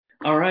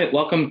All right,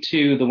 welcome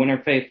to the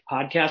Winter Faith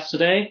podcast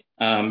today.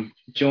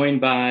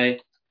 Joined by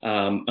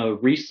a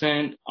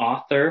recent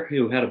author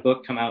who had a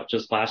book come out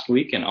just last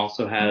week and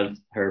also has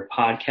her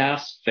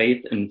podcast,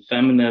 Faith and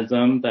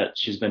Feminism, that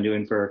she's been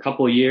doing for a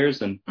couple of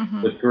years and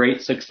with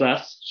great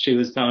success, she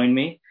was telling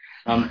me.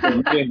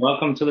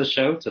 Welcome to the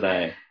show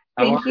today.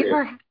 Thank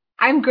you.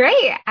 I'm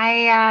great.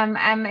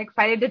 I'm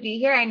excited to be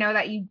here. I know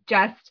that you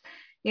just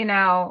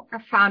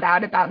found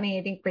out about me,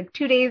 I think like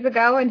 2 days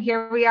ago, and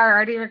here we are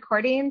already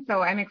recording.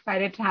 So I'm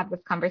excited to have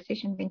this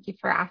conversation. Thank you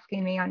for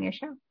asking me on your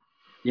show.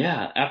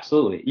 Yeah,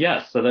 absolutely.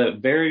 Yes. So the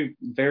very,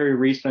 very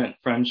recent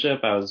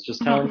friendship, I was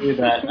just telling you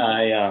that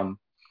I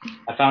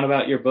found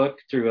about your book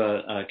through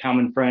a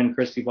common friend,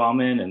 Christy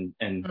Ballman,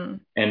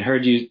 and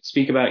heard you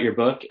speak about your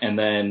book, and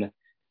then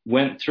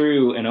went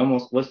through and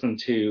almost listened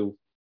to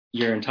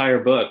your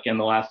entire book in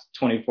the last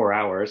 24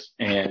 hours.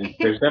 And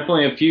there's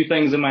definitely a few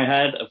things in my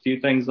head, a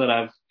few things that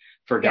I've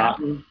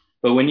forgotten. Yeah.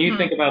 But when you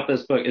think about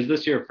this book, is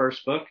this your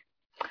first book?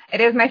 It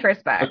is my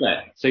first book.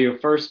 Okay. So your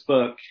first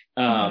book,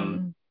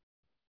 and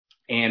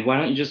why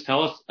don't you just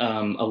tell us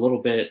a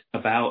little bit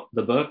about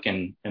the book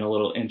and a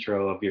little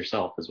intro of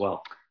yourself as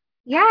well?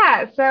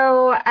 Yeah.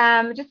 So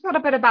just a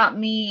little bit about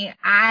me.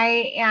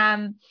 I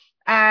am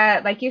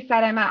like you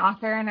said, I'm an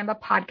author and I'm a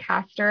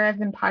podcaster. I've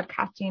been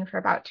podcasting for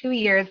about 2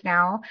 years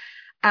now.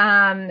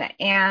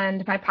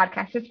 And my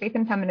podcast is Faith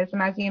and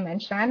Feminism, as you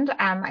mentioned.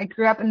 I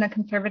grew up in the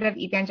conservative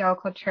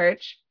evangelical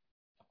church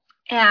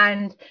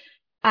and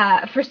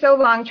for so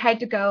long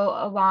tried to go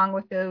along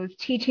with those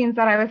teachings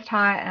that I was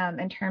taught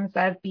in terms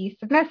of be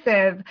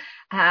submissive,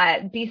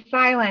 be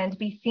silent,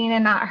 be seen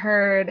and not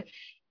heard.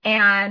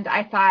 And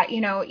I thought,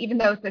 even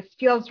though this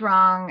feels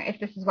wrong, if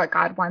this is what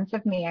God wants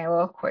of me, I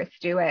will, of course,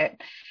 do it.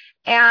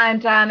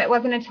 And it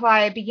wasn't until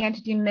I began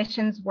to do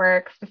missions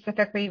work,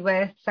 specifically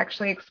with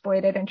sexually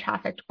exploited and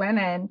trafficked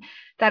women,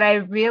 that I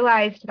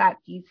realized that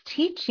these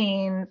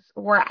teachings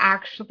were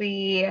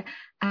actually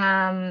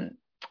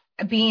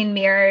being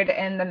mirrored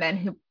in the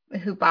men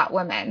who bought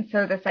women.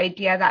 So this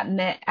idea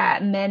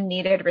that men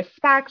needed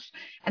respect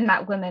and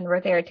that women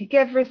were there to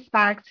give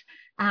respect.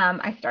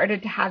 I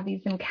started to have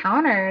these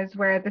encounters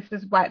where this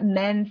is what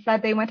men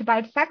said they went to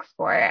buy sex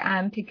for,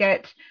 to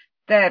get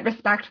the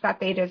respect that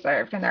they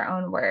deserved in their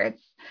own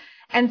words.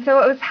 And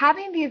so it was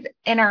having these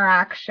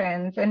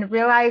interactions and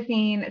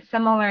realizing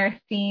similar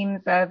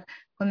themes of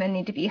women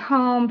need to be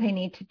home, they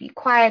need to be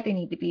quiet, they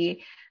need to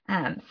be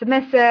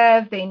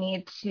submissive, they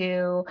need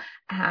to,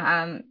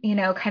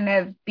 kind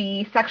of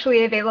be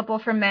sexually available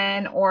for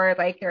men, or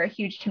like they're a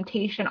huge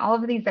temptation, all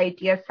of these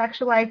ideas,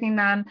 sexualizing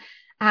them.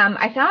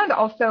 I found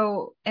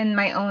also in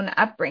my own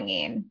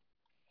upbringing.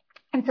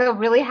 And so it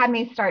really had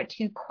me start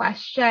to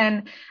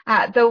question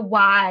the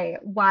why.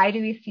 Why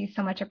do we see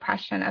so much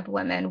oppression of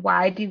women?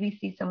 Why do we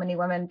see so many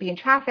women being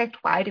trafficked?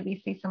 Why do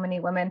we see so many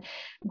women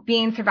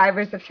being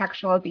survivors of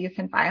sexual abuse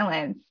and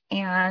violence?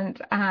 And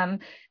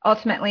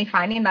ultimately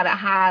finding that it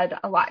had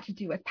a lot to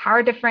do with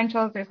power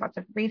differentials. There's lots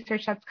of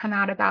research that's come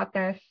out about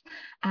this,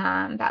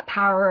 that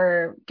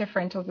power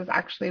differentials is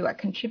actually what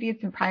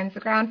contributes and primes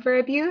the ground for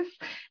abuse.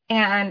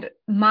 And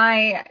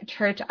my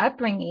church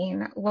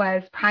upbringing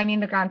was priming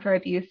the ground for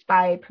abuse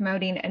by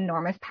promoting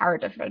enormous power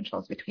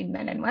differentials between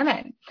men and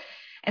women.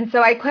 And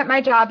so I quit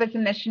my job as a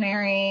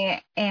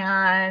missionary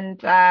and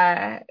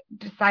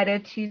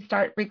decided to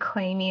start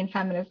reclaiming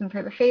feminism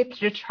for the faith,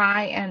 to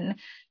try and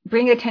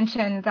bring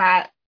attention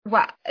to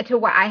what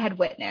I had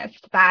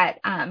witnessed, that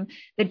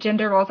the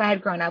gender roles I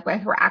had grown up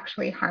with were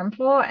actually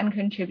harmful and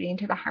contributing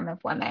to the harm of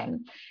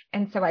women.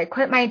 And so I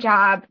quit my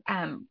job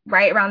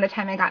right around the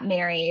time I got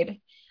married.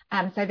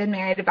 So I've been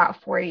married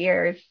about 4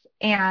 years,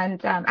 and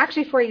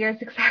actually 4 years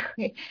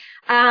exactly.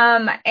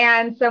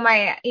 And so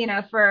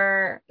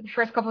for the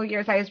first couple of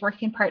years, I was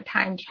working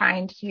part-time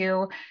trying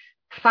to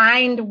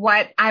find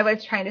what I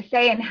was trying to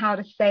say and how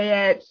to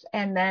say it.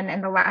 And then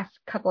in the last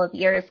couple of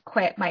years,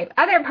 quit my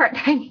other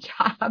part-time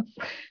jobs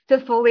to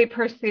fully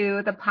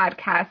pursue the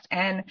podcast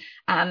and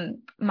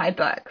my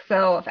book.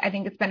 So I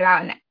think it's been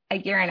about a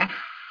year and a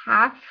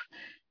half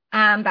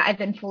that I've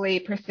been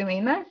fully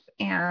pursuing this,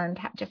 and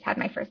just had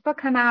my first book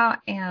come out.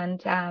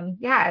 And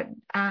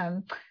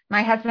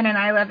my husband and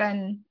I live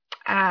in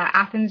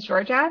Athens,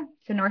 Georgia,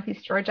 so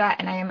Northeast Georgia,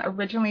 and I am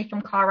originally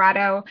from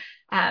Colorado.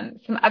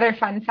 Some other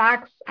fun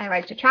facts: I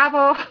like to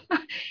travel,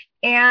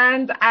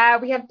 and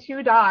we have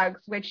 2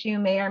 dogs, which you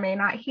may or may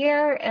not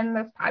hear in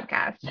this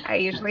podcast. I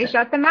usually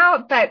shut them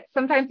out, but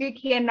sometimes you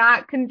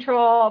cannot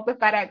control the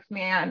FedEx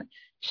man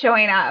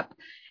showing up.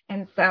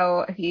 And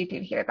so if you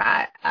do hear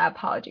that,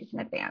 apologies in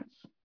advance.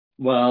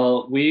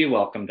 Well, we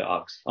welcome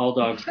dogs. All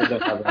dogs go to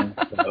heaven.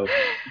 So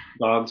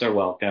dogs are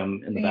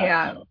welcome in the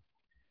background.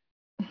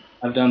 Yeah.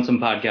 I've done some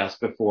podcasts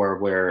before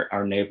where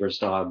our neighbors'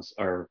 dogs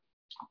are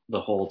the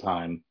whole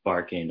time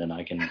barking and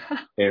I can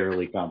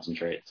barely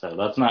concentrate. So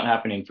that's not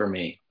happening for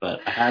me, but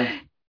I have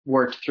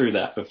worked through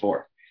that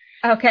before.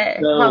 Okay.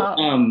 So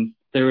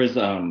there was,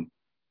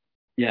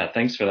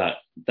 thanks for that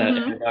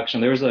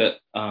introduction. There was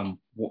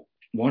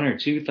one or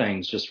two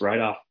things just right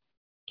off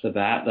the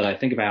bat that I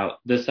think about,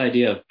 this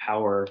idea of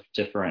power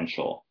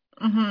differential.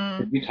 Mm-hmm.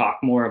 Could you talk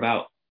more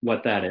about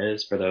what that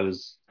is for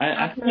those?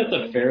 I think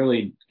that's a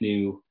fairly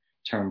new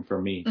term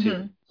for me too.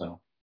 Mm-hmm. So.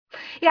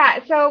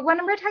 Yeah. So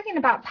when we're talking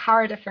about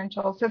power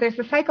differentials, so there's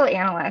a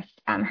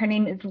psychoanalyst. Her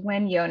name is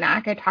Lynn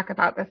Yonak. I talk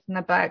about this in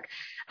the book.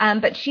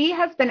 But she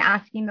has been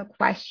asking the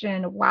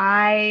question,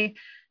 why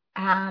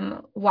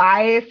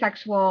is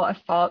sexual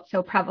assault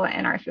so prevalent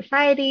in our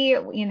society?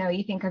 You know,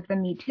 you think of the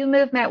Me Too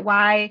movement.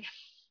 Why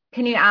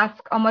can you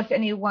ask almost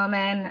any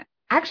woman?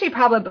 Actually,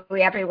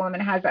 probably every woman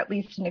has at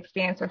least an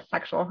experience with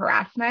sexual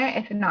harassment,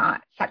 if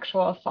not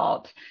sexual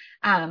assault.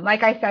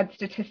 Like I said,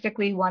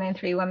 statistically, 1 in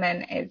 3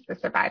 women is the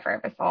survivor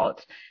of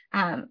assault.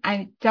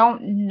 I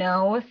don't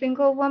know a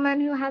single woman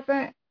who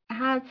hasn't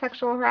had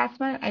sexual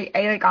harassment. I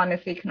like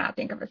honestly cannot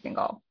think of a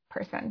single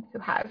person who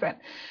hasn't.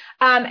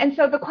 And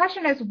so the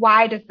question is,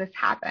 why does this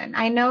happen?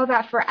 I know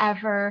that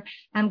forever,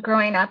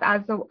 growing up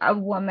as a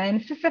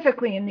woman,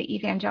 specifically in the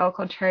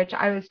evangelical church,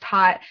 I was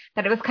taught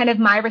that it was kind of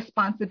my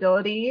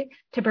responsibility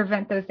to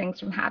prevent those things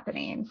from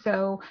happening.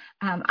 So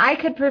I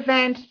could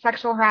prevent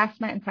sexual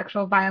harassment and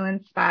sexual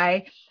violence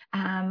by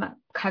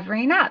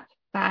covering up,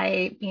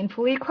 by being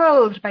fully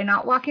clothed, by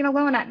not walking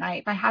alone at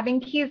night, by having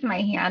keys in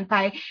my hand,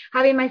 by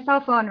having my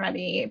cell phone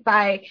ready,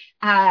 by,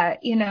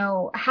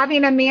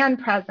 having a man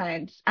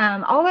present.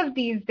 All of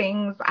these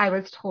things I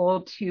was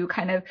told to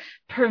kind of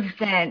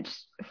prevent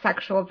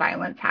sexual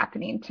violence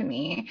happening to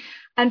me.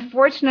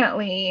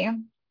 Unfortunately,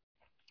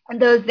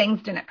 those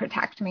things didn't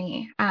protect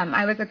me.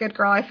 I was a good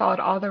girl. I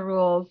followed all the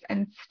rules,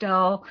 and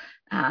still,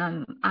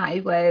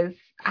 I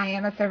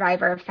am a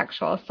survivor of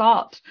sexual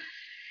assault.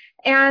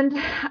 And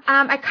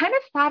I kind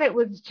of thought it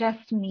was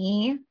just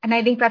me. And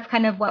I think that's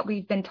kind of what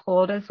we've been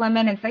told as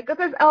women. It's like,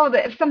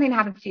 if something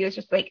happens to you, it's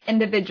just like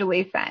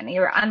individually sin,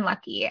 you're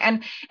unlucky.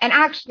 And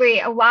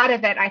actually, a lot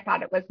of it, I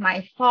thought it was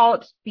my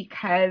fault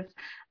because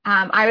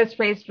I was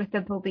raised with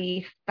the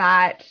belief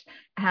that,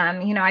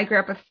 I grew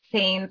up with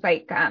sayings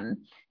like,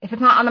 if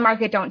it's not on the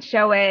market, don't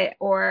show it,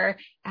 or,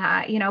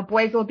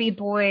 boys will be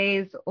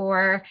boys,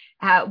 or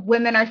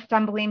women are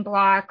stumbling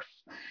blocks.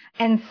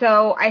 And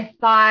so I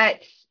thought,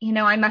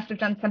 I must have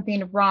done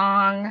something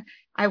wrong.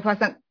 I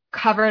wasn't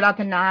covered up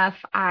enough.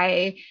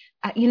 I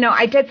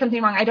did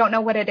something wrong. I don't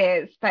know what it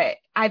is, but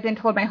I've been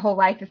told my whole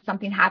life if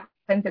something happens,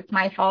 it's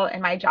my fault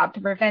and my job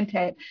to prevent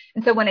it.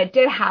 And so when it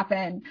did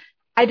happen,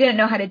 I didn't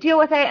know how to deal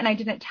with it, and I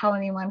didn't tell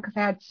anyone because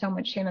I had so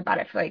much shame about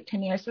it for like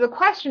 10 years. So the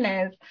question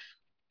is,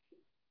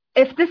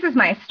 if this is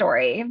my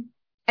story,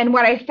 and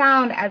what I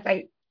found as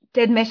I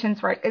did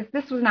missions work is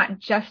this was not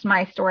just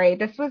my story.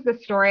 This was the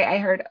story I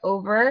heard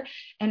over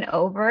and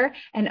over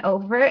and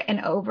over and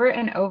over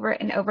and over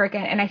and over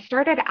again. And I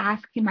started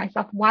asking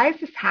myself, why is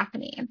this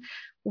happening?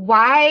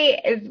 Why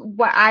is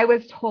what I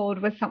was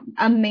told was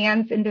a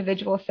man's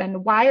individual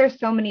sin? Why are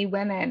so many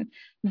women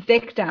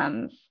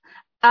victims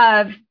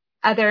of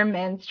other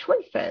men's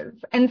choices?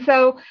 And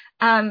so,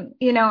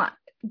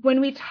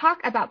 when we talk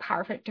about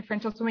power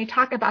differentials, when we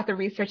talk about the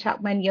research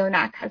that Lynn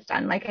Yonak has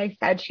done, like I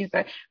said, she's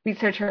a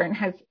researcher and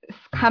has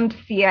come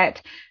to see it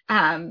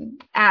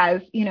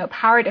as,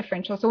 power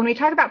differentials. So when we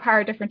talk about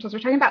power differentials, we're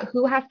talking about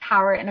who has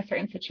power in a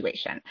certain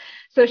situation.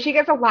 So she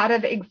gives a lot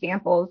of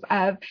examples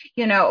of,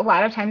 a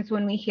lot of times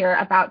when we hear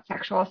about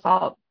sexual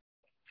assault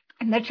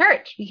in the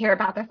church, we hear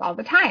about this all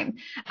the time.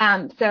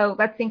 So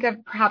let's think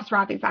of perhaps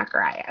Ravi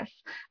Zacharias.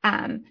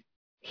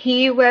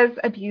 He was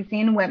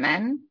abusing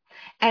women.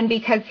 And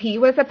because he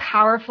was a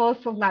powerful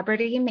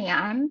celebrity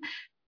man,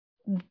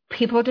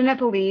 people didn't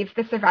believe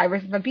the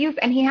survivors of abuse,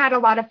 and he had a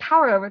lot of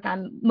power over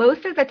them.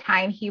 Most of the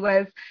time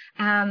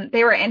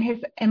they were in his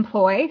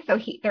employ. So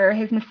they're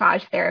his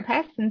massage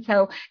therapists. And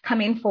so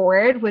coming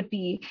forward would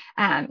be,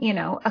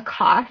 a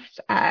cost,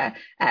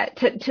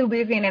 to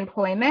losing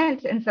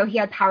employment. And so he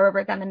had power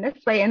over them in this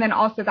way. And then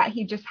also that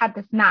he just had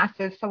this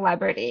massive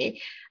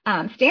celebrity,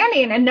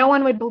 standing, and no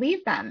one would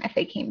believe them if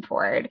they came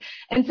forward.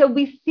 And so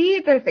we see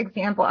this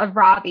example of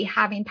Ravi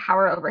having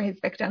power over his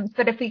victims.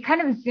 But if we kind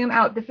of zoom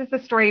out, this is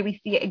the story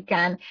we see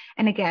again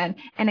and again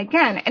and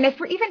again. And if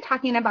we're even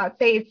talking about,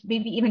 say, it's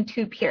maybe even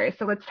 2 peers.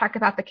 So let's talk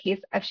about the case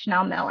of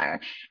Chanel Miller.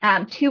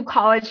 2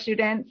 college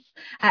students,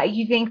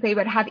 you think they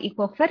would have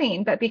equal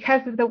footing, but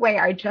because of the way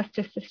our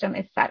justice system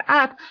is set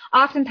up,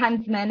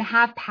 oftentimes men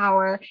have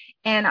power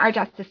in our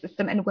justice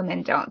system and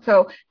women don't.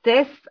 So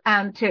this,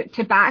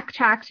 to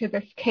backtrack to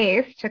this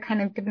case, to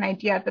kind of give an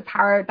idea of the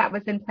power that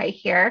was in play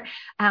here,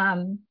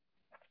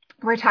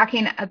 we're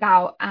talking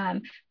about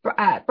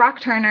Brock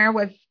Turner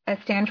was a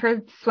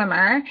Stanford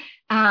swimmer,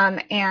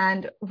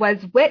 and was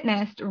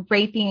witnessed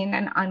raping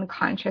an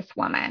unconscious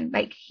woman.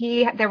 Like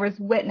there was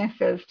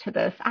witnesses to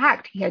this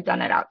act. He had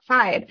done it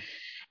outside.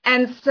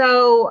 And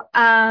so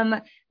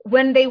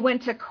when they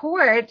went to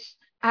court,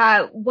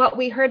 what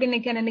we heard and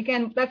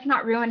again, let's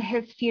not ruin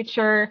his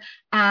future.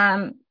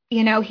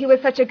 He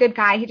was such a good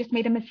guy. He just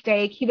made a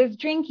mistake. He was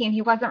drinking.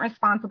 He wasn't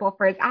responsible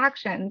for his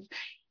actions.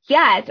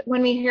 Yet,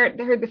 when we heard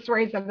the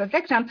stories of the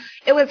victim,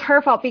 it was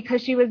her fault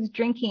because she was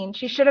drinking.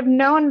 She should have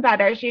known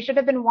better. She should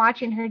have been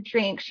watching her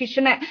drink. She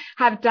shouldn't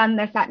have done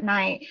this at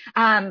night.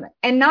 And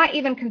not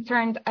even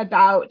concerned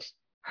about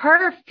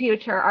her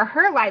future or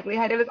her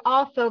livelihood. It was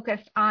all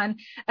focused on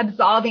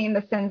absolving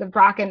the sins of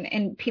Brock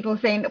and people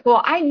saying,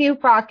 well, I knew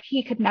Brock,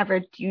 he could never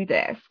do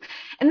this.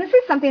 And this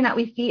is something that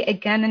we see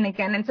again and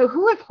again. And so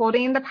who is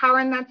holding the power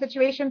in that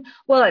situation?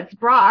 Well, it's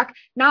Brock,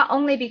 not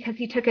only because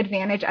he took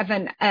advantage of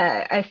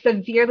a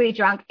severely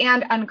drunk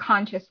and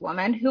unconscious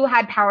woman who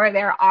had power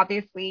there.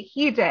 Obviously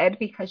he did,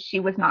 because she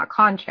was not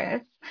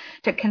conscious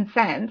to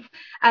consent.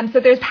 So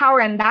there's power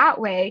in that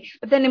way.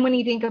 But then when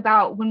you think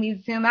about, when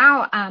we zoom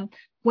out,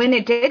 when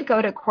it did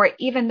go to court,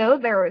 even though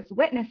there was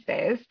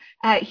witnesses,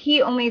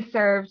 he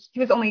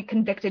was only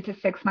convicted to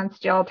 6 months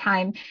jail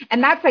time.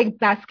 And that's like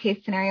best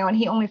case scenario. And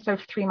he only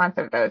served 3 months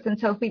of those. And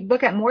so if we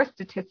look at more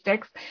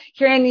statistics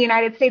here in the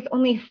United States,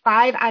 only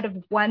 5 out of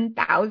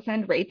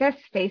 1,000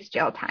 rapists face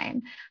jail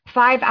time.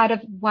 5 out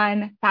of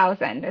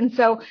 1,000. And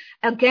so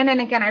again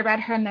and again, I read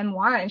her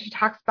memoir and she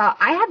talks about,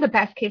 I had the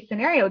best case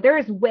scenario. There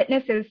is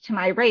witnesses to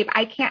my rape.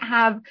 I can't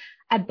have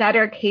a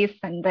better case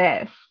than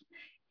this.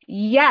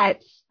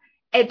 Yet,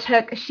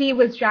 she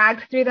was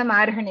dragged through the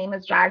mud. Her name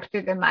was dragged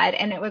through the mud,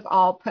 and it was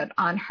all put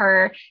on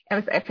her.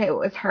 It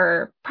was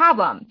her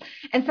problem.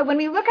 And so when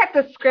we look at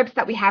the scripts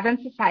that we have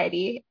in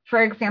society,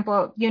 for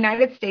example,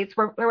 United States,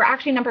 we're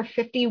actually number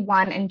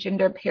 51 in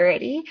gender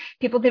parity.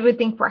 People would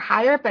think we're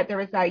higher, but there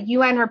was a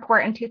UN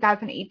report in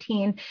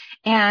 2018,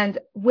 and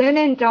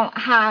women don't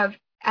have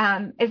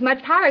as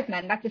much power as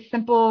men. That's a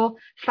simple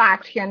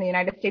fact here in the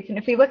United States. And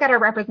if we look at our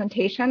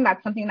representation,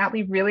 that's something that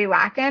we really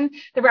lack in,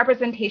 the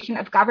representation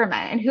of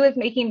government. And who is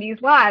making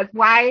these laws?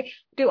 Why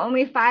do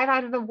only 5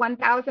 out of the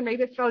 1,000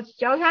 rapists face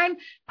jail time?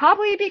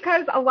 Probably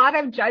because a lot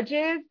of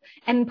judges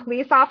and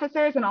police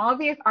officers and all of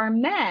these are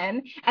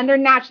men, and they're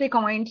naturally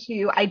going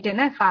to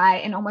identify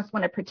and almost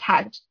want to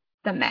protect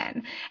the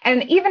men.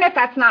 And even if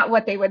that's not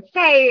what they would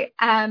say,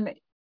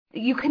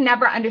 you can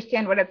never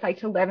understand what it's like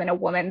to live in a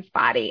woman's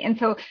body. And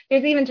so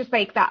there's even just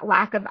like that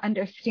lack of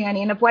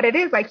understanding of what it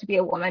is like to be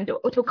a woman,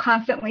 to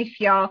constantly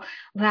feel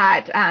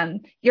that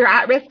you're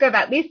at risk of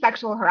at least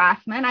sexual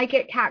harassment. I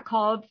get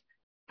catcalled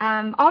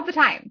all the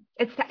time.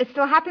 It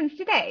still happens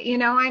today. You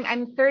know,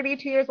 I'm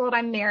 32 years old,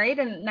 I'm married,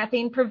 and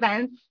nothing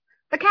prevents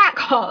the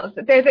catcalls.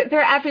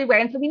 They're everywhere.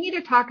 And so we need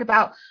to talk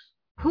about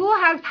who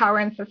has power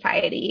in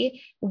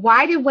society?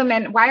 Why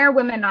are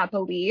women not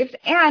believed?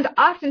 And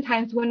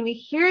oftentimes when we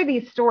hear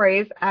these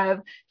stories of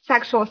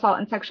sexual assault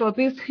and sexual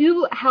abuse,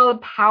 who held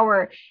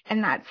power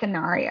in that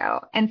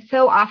scenario? And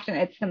so often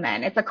it's the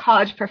men. It's a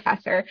college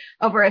professor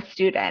over a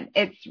student.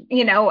 It's,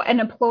 an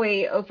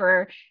employee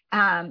over,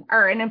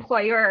 or an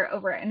employer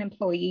over an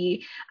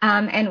employee.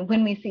 And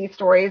when we see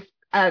stories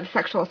of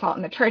sexual assault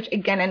in the church,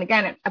 again and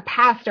again, it's a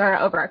pastor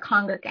over a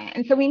congregant.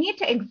 And so we need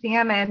to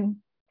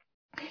examine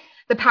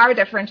the power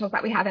differentials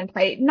that we have in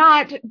play,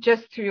 not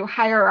just through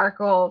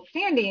hierarchical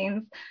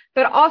standings,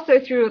 but also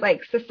through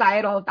like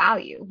societal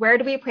value. Where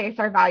do we place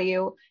our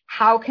value?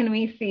 How can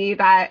we see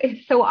that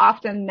so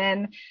often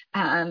men,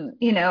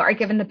 are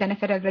given the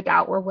benefit of the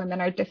doubt where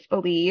women are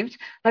disbelieved?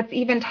 Let's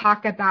even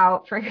talk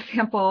about, for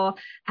example,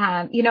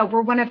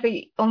 we're one of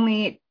the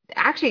only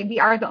we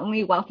are the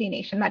only wealthy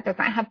nation that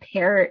doesn't have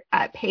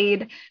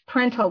paid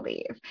parental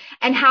leave,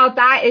 and how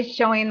that is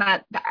showing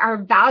that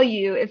our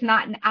value is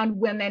not on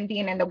women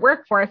being in the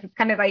workforce. It's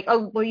kind of like,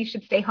 oh, well, you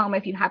should stay home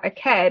if you have a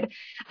kid.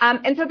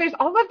 And so there's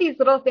all of these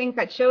little things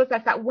that shows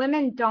us that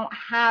women don't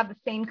have the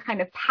same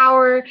kind of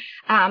power.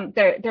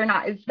 They're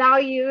not as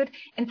valued.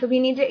 And so we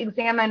need to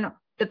examine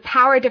the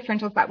power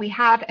differentials that we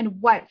have and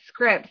what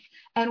scripts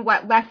and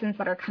what lessons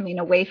that are coming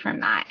away from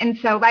that. And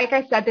so, like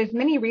I said, there's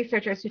many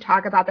researchers who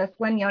talk about this.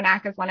 Lynn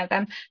Yonak is one of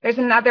them. There's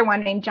another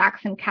one named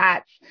Jackson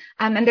Katz.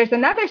 And there's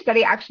another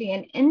study actually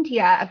in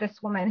India of this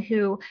woman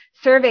who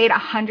surveyed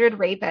 100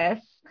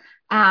 rapists,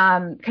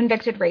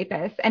 convicted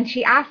rapists, and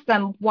she asked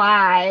them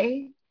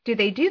why do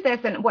they do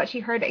this? And what she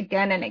heard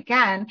again and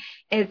again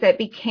is it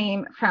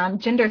became from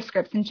gender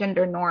scripts and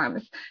gender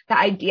norms, the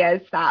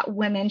ideas that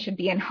women should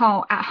be at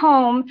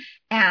home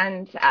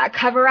and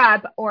cover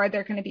up, or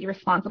they're going to be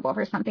responsible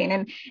for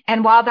something.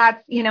 And while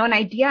that's, an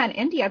idea in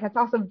India, that's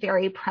also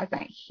very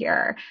present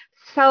here.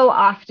 So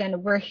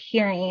often we're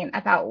hearing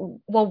about,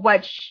 well,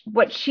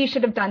 what she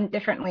should have done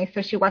differently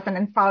so she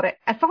wasn't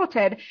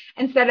assaulted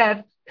instead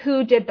of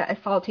who did the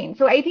assaulting.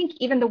 So I think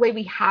even the way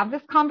we have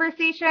this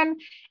conversation,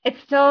 it's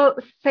still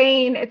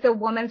saying it's a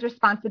woman's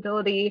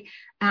responsibility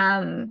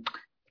to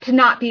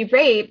not be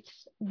raped,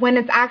 when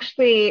it's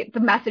actually the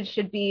message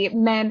should be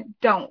men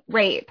don't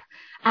rape.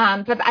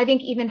 But I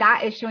think even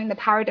that is showing the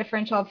power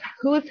differential of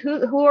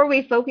who are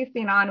we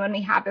focusing on when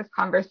we have this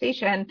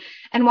conversation.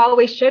 And while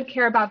we should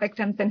care about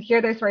victims and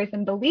hear their stories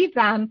and believe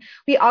them,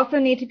 we also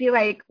need to be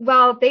like,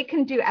 well, they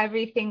can do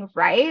everything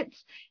right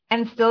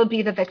and still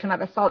be the victim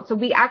of assault. So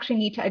we actually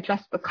need to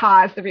address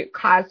the root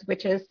cause,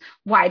 which is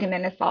why do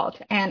men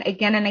assault? And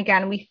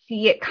again, we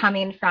see it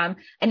coming from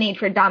a need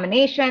for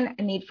domination,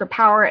 a need for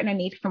power, and a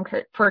need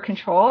for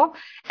control.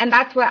 And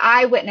that's what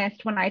I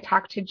witnessed when I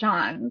talked to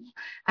Johns.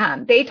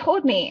 They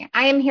told me,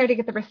 I am here to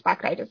get the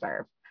respect I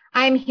deserve.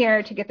 I'm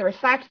here to get the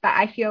respect that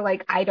I feel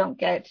like I don't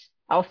get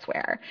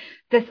elsewhere.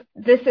 This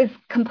is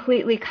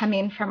completely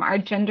coming from our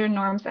gender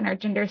norms and our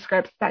gender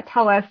scripts that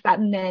tell us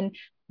that men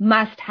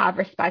must have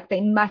respect.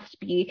 They must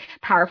be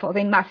powerful.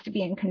 They must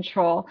be in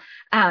control.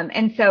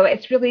 And so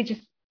it's really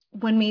just,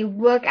 when we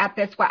look at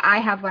this, what I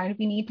have learned,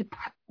 we need to,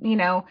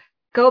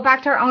 go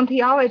back to our own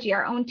theology,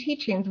 our own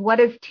teachings. What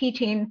is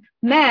teaching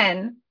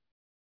men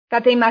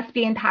that they must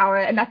be in power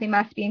and that they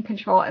must be in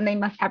control and they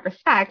must have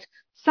respect?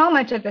 So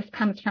much of this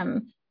comes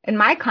from, in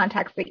my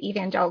context, the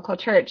evangelical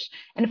church.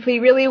 And if we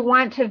really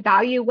want to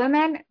value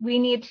women, we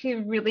need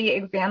to really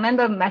examine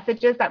the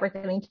messages that we're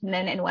giving to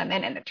men and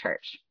women in the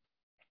church.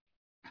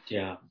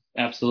 Yeah,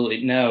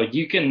 absolutely. No,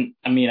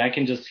 I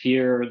can just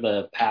hear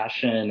the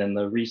passion and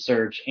the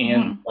research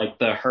and like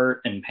the hurt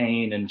and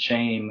pain and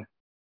shame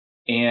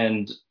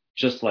and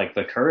just like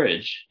the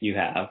courage you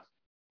have.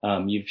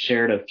 You've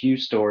shared a few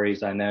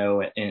stories, I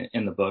know,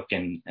 in the book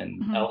and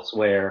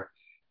elsewhere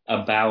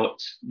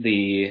about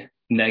the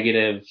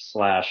negative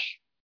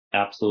 /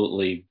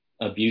 absolutely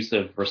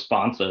abusive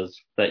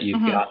responses that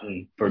you've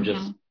gotten for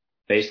just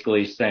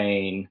basically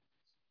saying,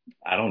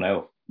 I don't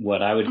know,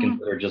 what I would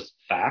consider just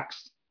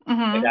facts.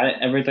 Like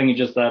everything you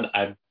just said,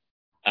 I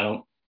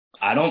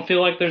don't feel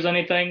like there's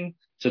anything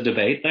to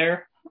debate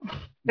there.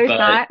 There's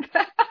not.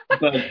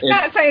 But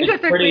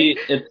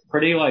it's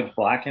pretty like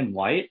black and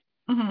white.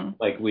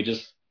 Like we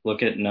just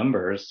look at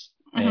numbers,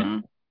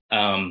 and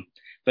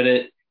but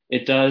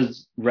it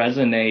does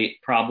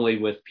resonate probably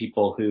with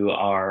people who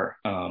are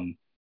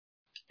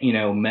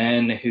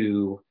men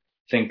who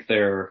think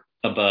they're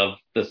above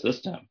the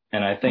system,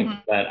 and I think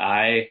that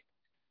I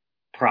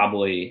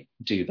probably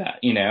do that.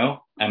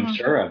 I'm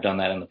sure I've done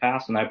that in the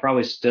past, and I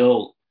probably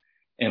still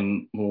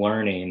am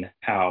learning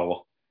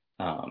how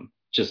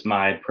just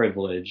my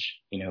privilege,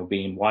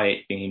 being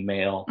white, being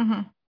male,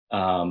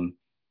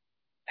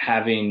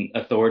 having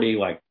authority,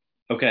 like,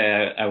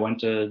 okay, I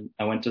went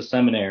to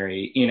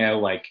seminary,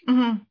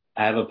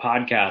 I have a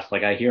podcast,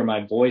 like I hear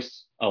my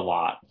voice a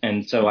lot.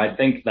 And so I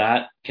think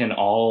that can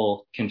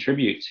all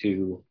contribute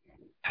to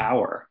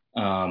power,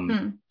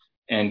 and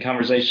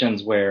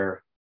conversations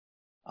where,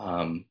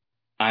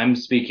 I'm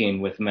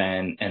speaking with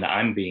men and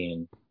I'm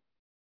being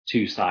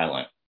too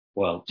silent.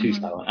 Well, too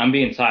silent. I'm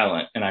being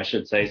silent and I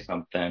should say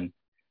something,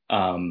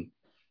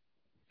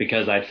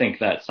 because I think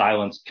that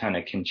silence kind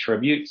of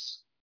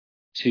contributes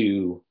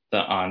to the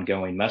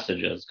ongoing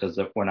messages, because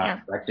if we're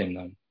not correcting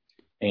them.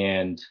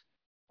 And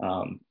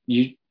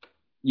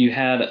you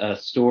had a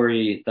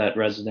story that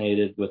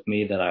resonated with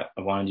me that I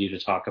wanted you to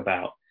talk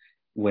about,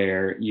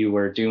 where you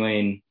were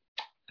doing,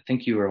 I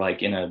think you were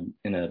like in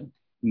a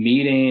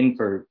meeting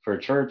for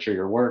church or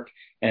your work,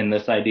 and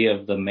this idea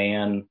of the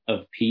man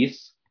of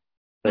peace,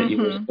 that you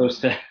were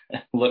supposed to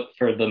look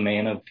for the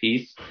man of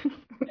peace.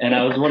 And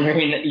I was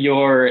wondering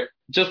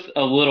just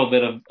a little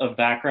bit of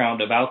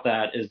background about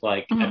that is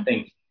like, I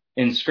think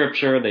in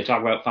scripture, they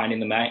talk about finding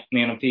the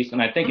man of peace.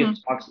 And I think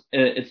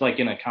it's like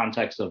in a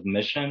context of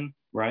mission,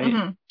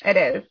 right? It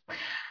is.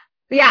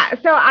 Yeah.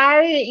 So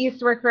I used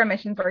to work for a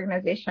missions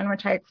organization,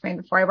 which I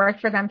explained before. I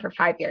worked for them for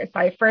 5 years. So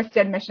I first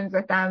did missions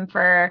with them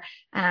for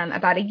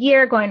about a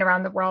year, going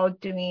around the world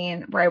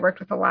where I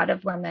worked with a lot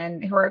of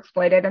women who were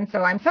exploited. And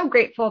so I'm so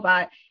grateful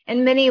that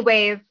in many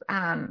ways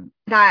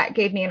that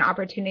gave me an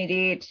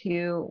opportunity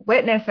to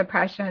witness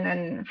oppression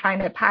and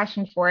find a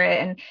passion for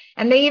it.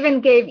 And they even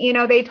gave,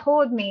 they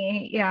told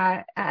me,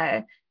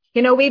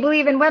 we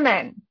believe in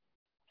women.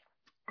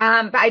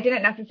 But I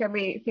didn't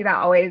necessarily see that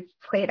always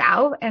played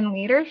out in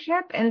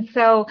leadership. And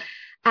so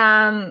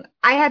I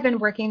had been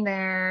working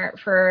there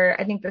for,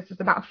 I think this was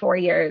about 4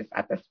 years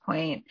at this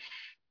point,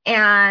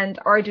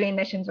 or doing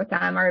missions with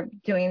them or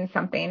doing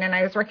something. And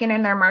I was working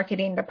in their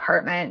marketing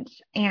department,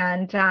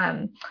 and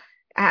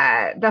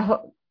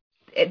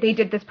they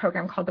did this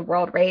program called the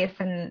World Race,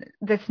 and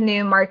this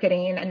new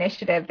marketing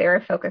initiative they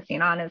were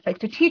focusing on is like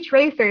to teach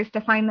racers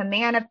to find the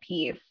man of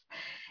peace.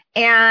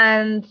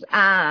 And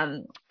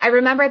I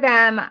remember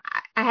them,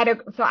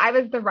 so I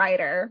was the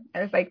writer.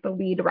 I was like the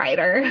lead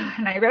writer,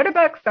 and I wrote a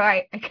book, so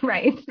I can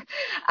write.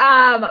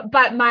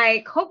 But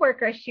my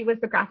coworker, she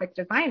was the graphic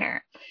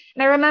designer.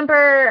 And I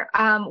remember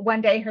one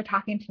day her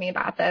talking to me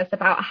about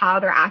about how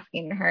they're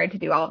asking her to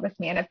do all of this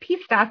man of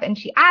peace stuff. And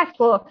she asked,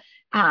 well,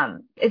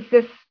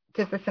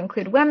 does this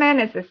include women?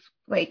 Is this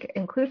like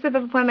inclusive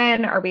of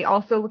women? Are we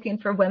also looking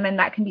for women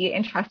that can be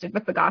entrusted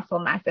with the gospel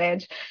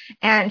message?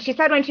 And she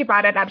said when she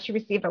brought it up, she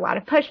received a lot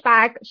of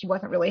pushback. She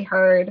wasn't really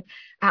heard.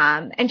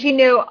 And she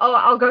knew,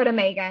 I'll go to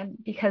Megan,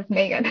 because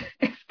Megan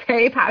is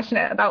very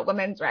passionate about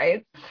women's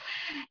rights.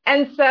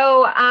 And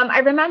so I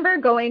remember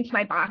going to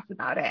my boss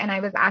about it, and I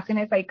was asking,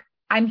 it's like,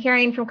 I'm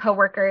hearing from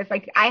coworkers,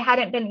 like I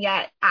hadn't been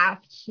yet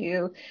asked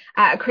to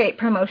create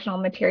promotional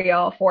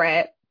material for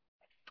it.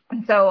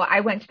 And so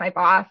I went to my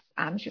boss,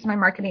 she's my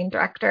marketing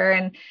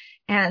director,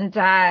 and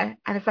I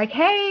was like,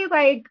 hey,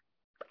 like,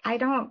 I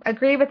don't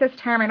agree with this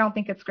term. I don't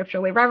think it's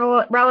scripturally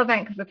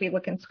relevant, because if we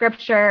look in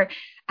scripture,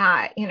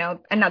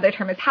 another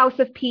term is house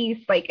of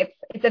peace. Like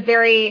it's a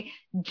very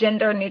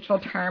gender neutral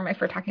term if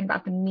we're talking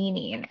about the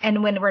meaning.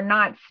 And when we're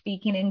not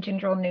speaking in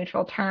gender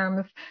neutral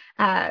terms,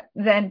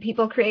 then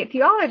people create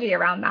theology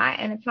around that,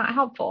 and it's not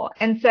helpful.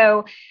 And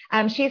so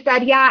she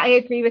said, yeah, I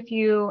agree with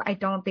you. I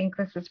don't think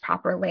this is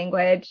proper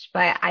language,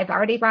 but I've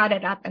already brought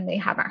it up and they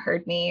haven't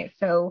heard me.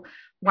 So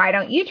why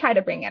don't you try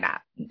to bring it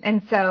up?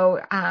 And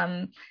so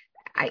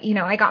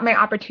I got my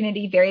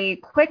opportunity very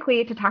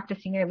quickly to talk to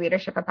senior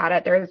leadership about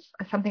it. There's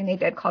something they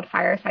did called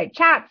fireside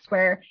chats,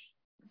 where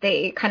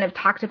they kind of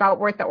talked about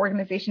what the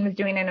organization was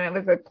doing. And it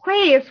was a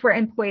place where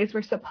employees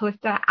were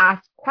supposed to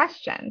ask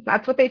questions.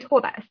 That's what they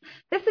told us.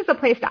 This is a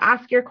place to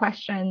ask your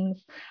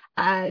questions,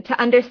 to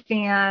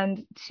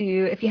understand,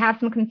 if you have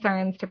some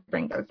concerns, to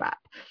bring those up.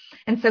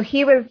 And so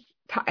he was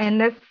in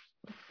this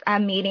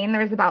meeting.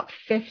 There was about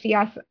 50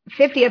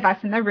 of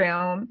us in the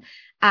room,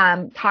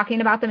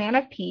 talking about the man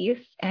of peace.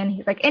 And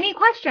he's like, any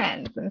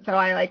questions? And so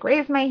I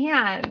raised my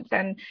hand,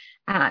 and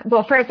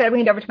first I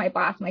leaned over to my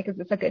boss. I'm like, is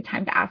this a good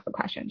time to ask the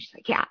question? She's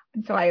like, yeah.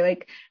 And so I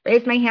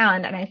raised my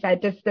hand and I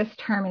said, does this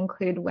term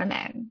include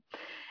women?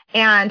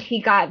 And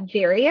he got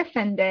very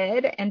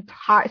offended and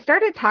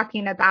started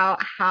talking about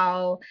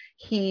how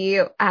he,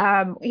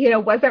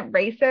 wasn't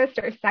racist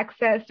or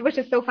sexist, which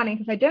is so funny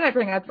because I didn't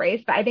bring up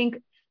race, but I think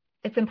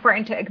it's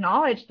important to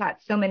acknowledge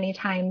that so many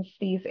times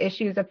these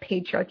issues of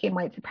patriarchy and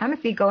white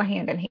supremacy go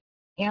hand in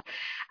hand.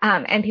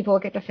 And people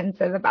get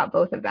defensive about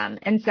both of them.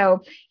 And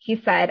so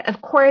he said,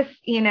 of course,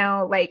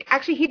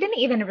 actually, he didn't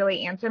even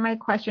really answer my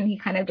question. He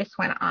kind of just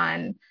went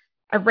on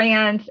a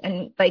rant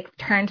and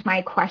turned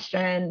my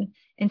question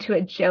into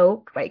a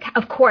joke.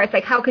 Of course,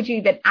 how could you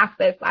even ask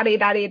this?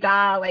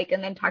 Da-da-da-da-da.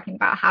 And then talking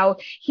about how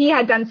he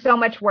had done so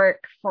much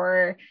work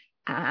for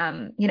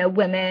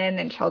women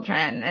and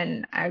children.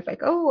 And I was like,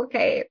 oh,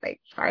 okay,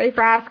 sorry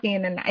for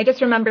asking. And I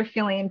just remember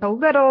feeling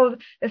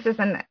belittled. This was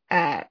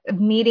a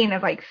meeting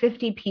of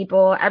 50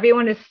 people.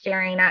 Everyone is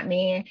staring at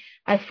me.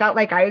 I felt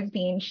like I was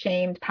being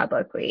shamed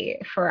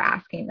publicly for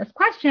asking this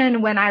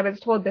question when I was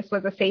told this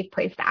was a safe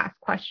place to ask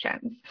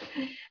questions.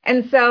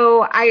 And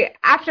so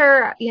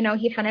after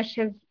he finished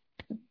his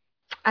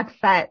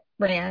upset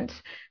rant,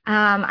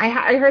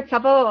 I heard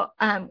several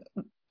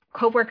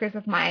coworkers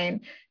of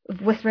mine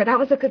whisper, that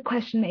was a good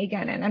question,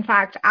 Megan. And in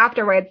fact,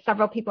 afterwards,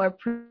 several people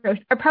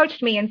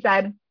approached me and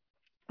said,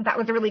 that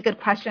was a really good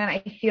question.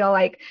 I feel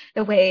like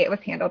the way it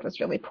was handled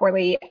was really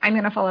poorly. I'm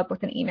going to follow up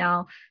with an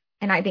email,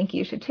 and I think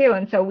you should too.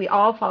 And so we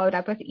all followed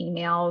up with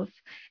emails.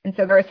 And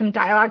so there was some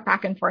dialogue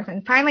back and forth.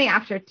 And finally,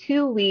 after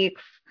 2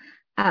 weeks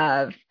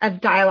of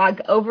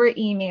dialogue over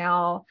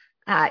email,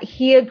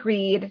 he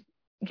agreed,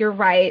 you're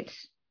right.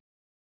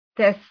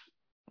 This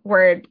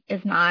word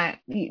is not,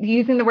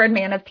 using the word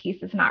man of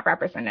peace is not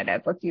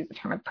representative. Let's use the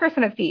term of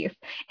person of peace,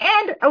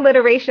 and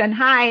alliteration.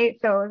 Hi.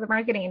 So the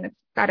marketing, it's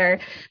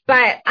better.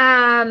 But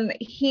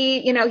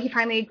he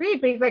finally agreed,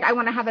 but he's like, I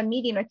want to have a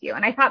meeting with you.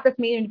 And I thought this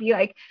meeting would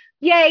be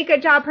yay,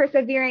 good job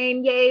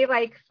persevering. Yay,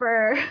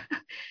 for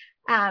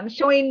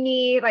showing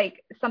me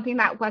something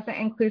that wasn't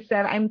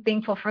inclusive. I'm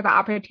thankful for the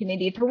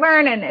opportunity to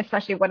learn, and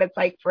especially what it's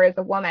like for as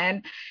a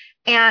woman.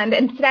 And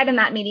instead, in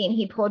that meeting,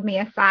 he pulled me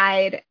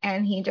aside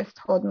and he just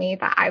told me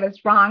that I was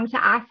wrong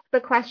to ask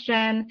the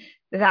question,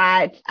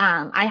 that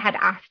I had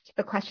asked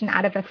the question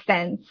out of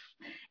offense.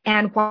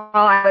 And while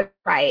I was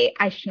right,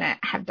 I shouldn't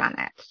have done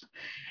it.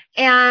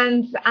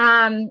 And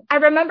I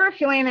remember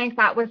feeling like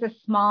that was a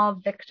small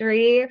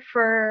victory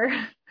for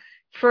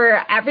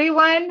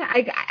everyone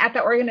at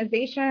the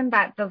organization,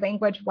 that the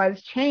language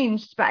was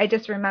changed. But I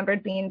just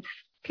remembered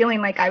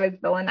feeling like I was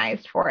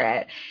villainized for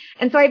it.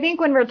 And so I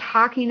think when we're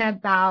talking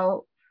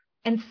about,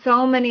 in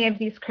so many of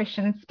these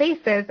Christian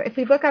spaces, if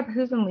we look up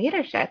who's in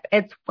leadership,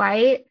 it's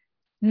white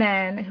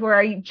men who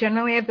are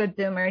generally of the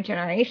boomer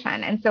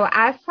generation. And so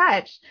as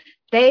such,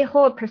 they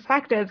hold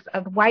perspectives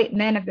of white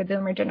men of the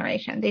boomer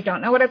generation. They don't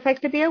know what it's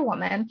like to be a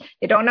woman.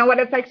 They don't know what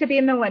it's like to be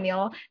a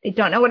millennial. They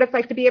don't know what it's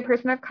like to be a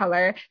person of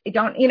color. They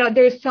don't,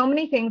 there's so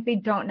many things they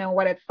don't know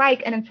what it's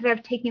like. And instead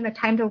of taking the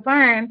time to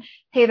learn,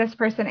 hey, this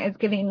person is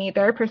giving me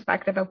their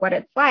perspective of what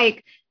it's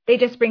like, they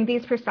just bring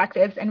these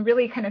perspectives and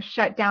really kind of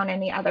shut down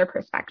any other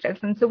perspectives.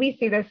 And so we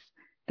see this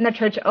in the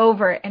church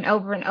over and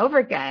over and over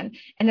again,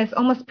 and this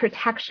almost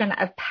protection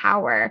of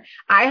power.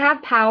 I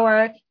have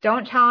power.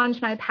 Don't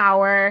challenge my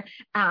power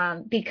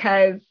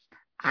because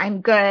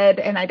I'm good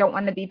and I don't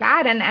want to be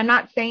bad. And I'm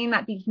not saying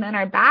that these men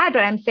are bad,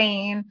 but I'm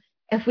saying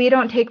if we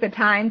don't take the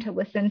time to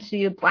listen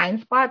to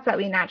blind spots that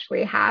we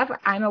naturally have,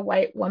 I'm a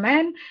white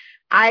woman.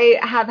 I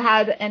have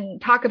had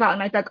and talk about in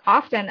my book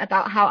often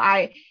about how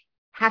I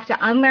have to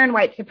unlearn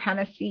white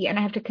supremacy, and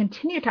I have to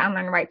continue to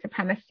unlearn white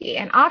supremacy.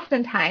 And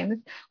oftentimes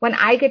when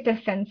I get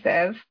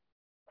defensive,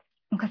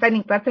 because I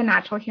think that's a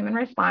natural human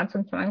response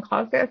when someone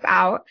calls us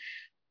out,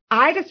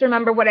 I just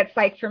remember what it's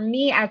like for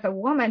me as a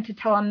woman to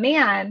tell a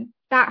man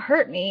that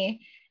hurt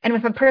me. And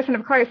with a person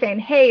of color saying,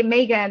 hey,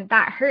 Megan,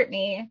 that hurt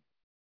me.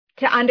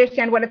 to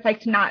understand what it's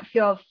like to not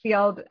feel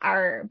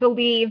or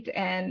believed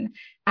in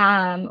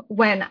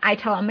when I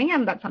tell a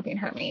man that something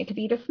hurt me, to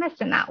be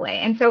dismissed in that way.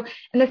 And so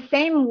in the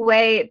same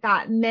way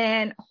that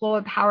men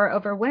hold power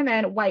over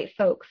women, white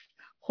folks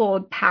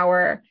hold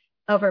power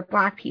over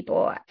Black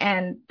people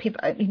and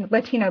people,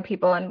 Latino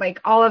people, and like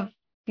all of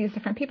these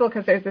different people,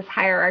 because there's this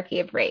hierarchy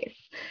of race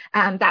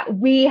that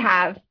we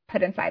have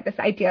put inside this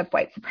idea of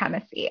white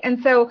supremacy.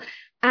 And so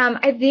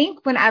I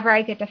think whenever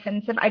I get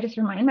defensive, I just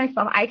remind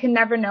myself I can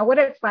never know what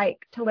it's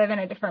like to live in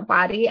a different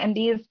body. And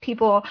these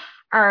people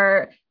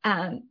are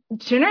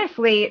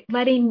generously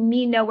letting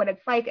me know what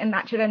it's like. And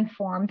that should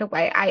inform the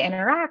way I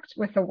interact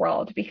with the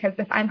world, because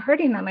if I'm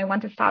hurting them, I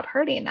want to stop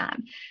hurting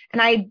them.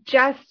 And I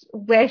just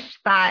wish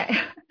that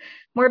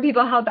more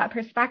people held that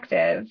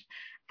perspective.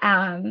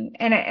 And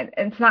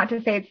it's not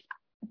to say it's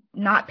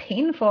not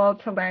painful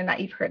to learn that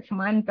you've hurt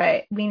someone,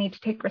 but we need to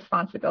take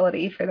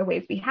responsibility for the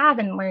ways we have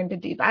and learn to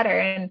do better.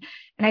 And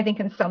I think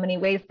in so many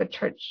ways, the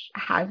church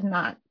has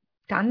not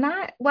done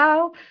that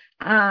well.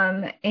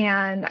 And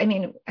I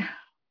mean,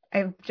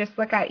 I just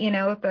look at,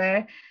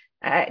 the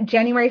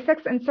January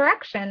 6th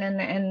insurrection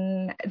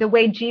and the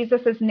way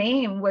Jesus's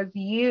name was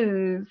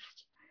used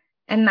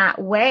in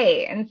that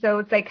way. And so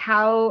it's like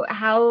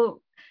how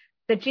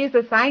the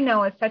Jesus I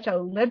know is such a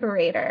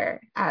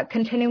liberator,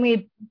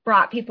 continually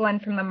brought people in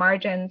from the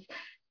margins.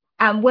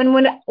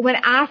 When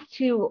asked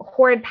to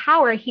hoard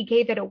power, he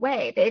gave it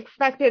away. They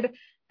expected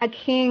a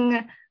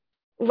king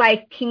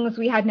like kings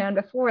we had known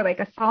before, like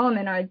a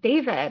Solomon or a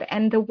David.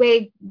 And the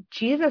way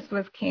Jesus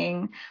was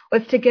king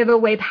was to give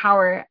away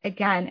power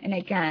again and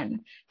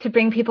again, to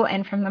bring people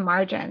in from the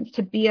margins,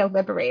 to be a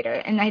liberator.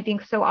 And I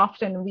think so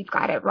often we've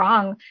got it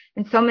wrong.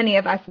 And so many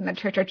of us in the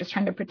church are just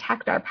trying to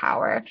protect our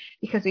power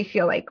because we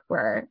feel like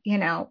there's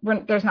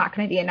not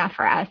going to be enough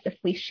for us if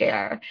we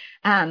share,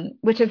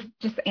 which is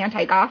just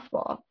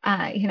anti-gospel,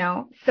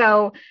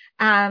 So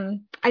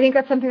I think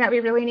that's something that we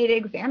really need to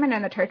examine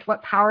in the church.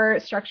 What power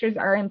structures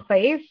are in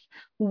place?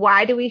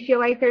 Why do we feel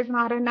like there's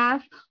not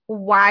enough?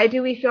 Why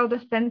do we feel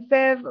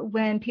defensive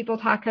when people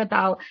talk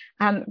about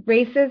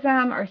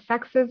racism or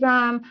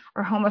sexism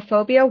or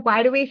homophobia?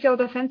 Why do we feel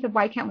defensive?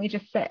 Why can't we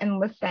just sit and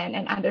listen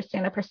and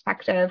understand a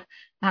perspective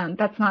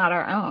that's not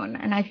our own?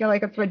 And I feel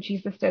like it's what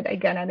Jesus did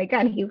again and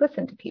again. He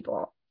listened to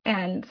people.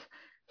 And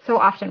so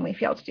often we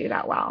fail to do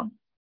that well.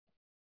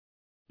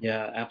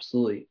 Yeah,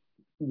 absolutely.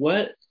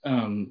 What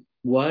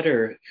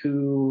or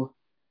who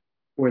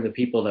were the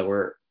people that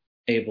were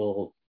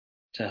able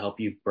to help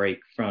you break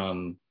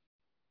from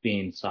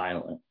being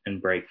silent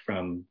and break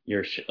from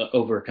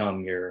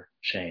overcome your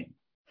shame?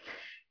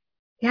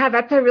 Yeah,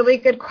 that's a really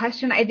good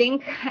question.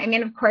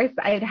 Of course,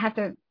 I'd have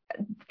to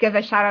give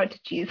a shout out to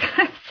Jesus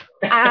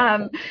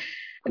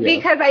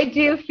because I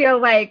do feel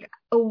like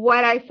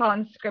what I saw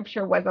in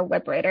scripture was a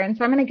liberator. And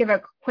so I'm going to give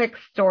a quick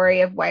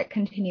story of what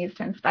continues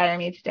to inspire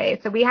me today.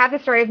 So we have the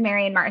story of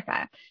Mary and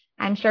Martha.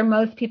 I'm sure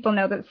most people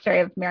know the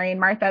story of Mary and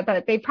Martha,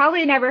 but they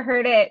probably never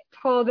heard it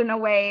told in a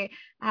way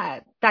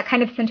that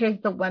kind of centers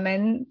the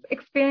women's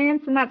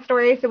experience in that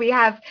story. So we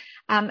have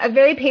a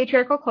very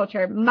patriarchal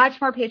culture,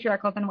 much more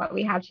patriarchal than what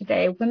we have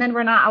today. Women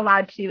were not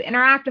allowed to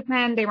interact with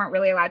men. They weren't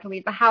really allowed to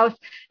leave the house.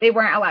 They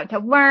weren't allowed to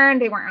learn.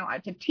 They weren't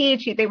allowed to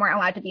teach. They weren't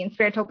allowed to be in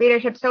spiritual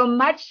leadership. So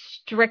much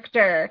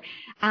stricter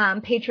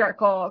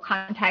patriarchal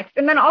context.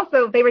 And then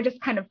also they were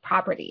just kind of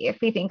property, if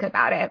we think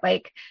about it.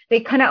 Like they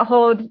couldn't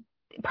hold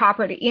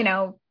property,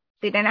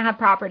 they didn't have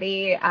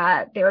property.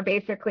 They were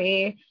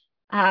basically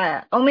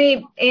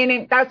only,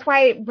 and that's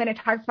why when it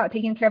talks about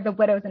taking care of the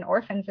widows and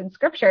orphans in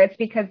scripture, it's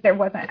because there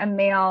wasn't a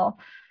male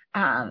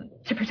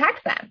to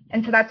protect them.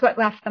 And so that's what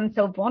left them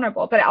so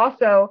vulnerable, but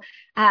also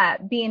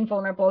being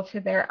vulnerable to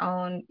their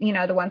own,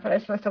 the ones that are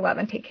supposed to love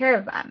and take care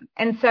of them.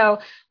 And so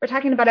we're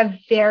talking about a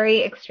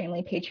very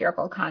extremely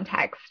patriarchal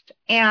context.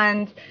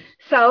 And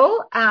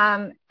so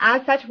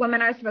as such,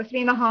 women are supposed to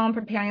be in the home,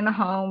 preparing the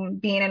home,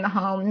 being in the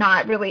home,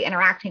 not really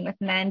interacting with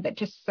men, but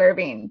just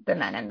serving the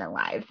men in their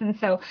lives. And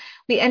so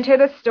we enter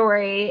the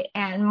story,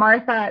 and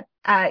Martha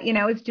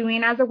is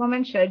doing as a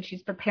woman should.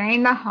 She's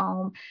preparing the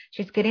home.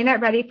 She's getting it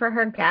ready for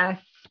her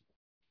guests.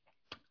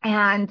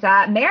 And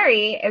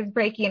Mary is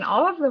breaking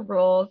all of the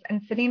rules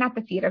and sitting at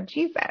the feet of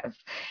Jesus.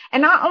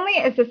 And not only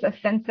is this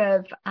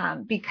offensive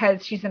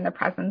because she's in the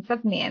presence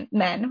of men,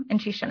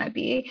 and she shouldn't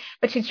be,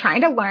 but she's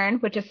trying to learn,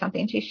 which is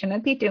something she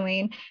shouldn't be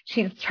doing.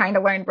 She's trying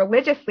to learn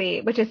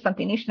religiously, which is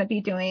something you shouldn't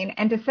be doing.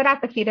 And to sit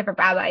at the feet of a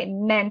rabbi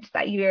meant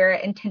that you're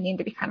intending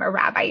to become a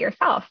rabbi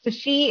yourself. So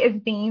she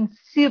is being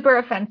super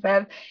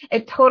offensive.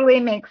 It totally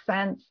makes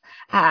sense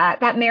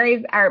that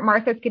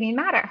Martha's getting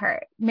mad at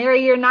her.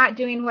 Mary, you're not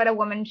doing what a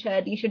woman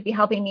should. You should be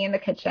helping me in the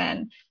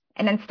kitchen.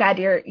 And instead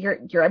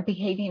you're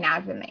behaving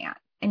as a man,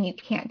 and you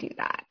can't do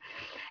that.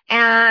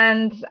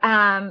 And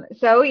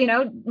so,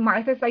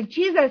 Martha's like,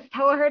 Jesus,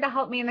 tell her to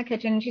help me in the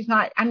kitchen. She's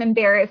not, I'm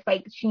embarrassed.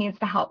 Like, she needs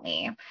to help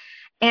me.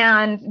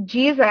 And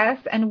Jesus,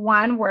 in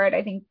one word,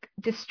 I think,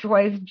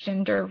 destroys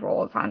gender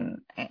roles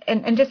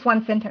in just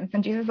one sentence.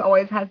 And Jesus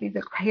always has these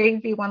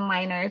crazy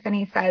one-liners. And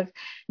he says,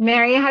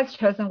 Mary has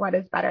chosen what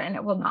is better, and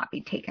it will not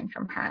be taken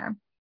from her.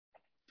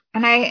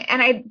 And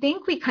I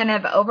think we kind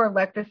of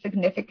overlook the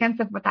significance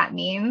of what that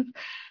means.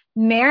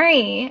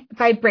 Mary,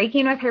 by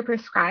breaking with her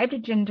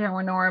prescribed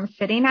gender norms,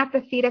 sitting at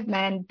the feet of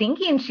men,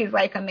 thinking she's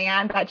like a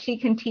man, that she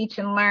can teach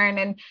and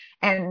learn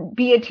and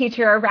be a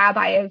teacher or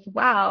rabbi as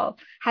well,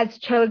 has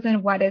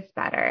chosen what is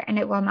better, and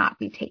it will not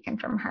be taken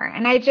from her.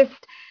 And I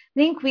just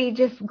think we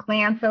just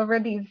glance over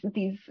these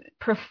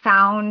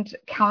profound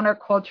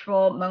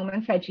countercultural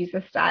moments that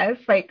Jesus does.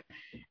 Like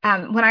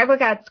when I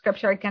look at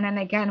scripture again and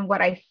again,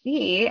 what I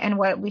see and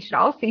what we should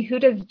all see, who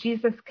does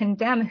Jesus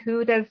condemn?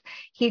 Who does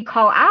he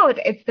call out?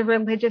 It's the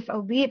religious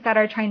elite that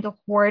are trying to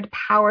hoard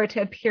power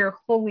to appear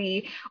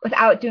holy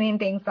without doing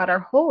things that are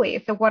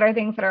holy. So what are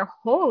things that are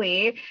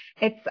holy?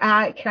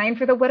 It's caring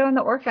for the widow and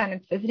the orphan.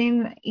 It's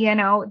visiting,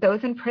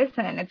 those in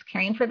prison. It's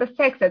caring for the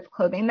sick. It's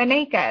clothing the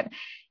naked.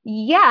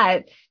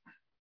 Yet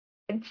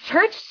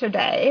church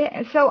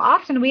today, so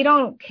often we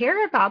don't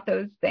care about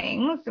those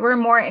things. We're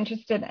more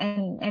interested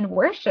in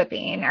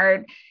worshiping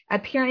or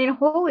appearing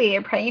holy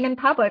or praying in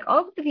public.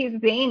 All of these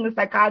things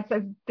that God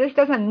says, this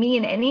doesn't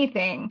mean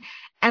anything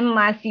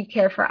unless you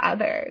care for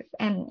others.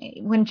 And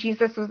when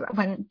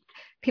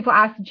people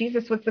ask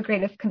Jesus, what's the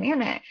greatest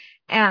commandment?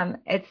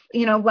 It's,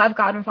 love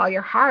God with all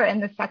your heart.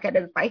 And the second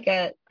is like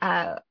it,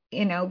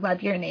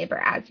 love your neighbor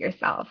as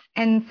yourself.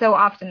 And so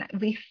often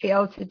we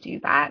fail to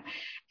do that.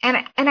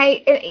 And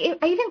I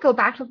even go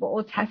back to the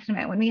Old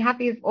Testament when we have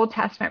these Old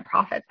Testament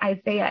prophets,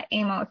 Isaiah,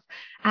 Amos.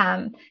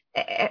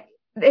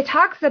 It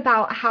talks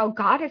about how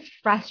God is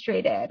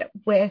frustrated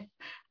with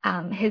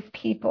his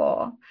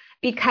people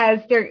because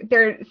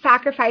they're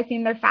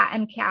sacrificing their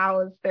fattened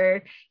cows,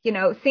 they're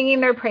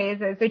singing their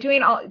praises,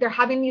 they're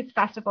having these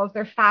festivals,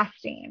 they're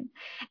fasting,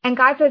 and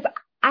God says,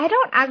 I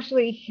don't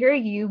actually hear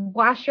you.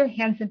 Wash your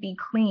hands and be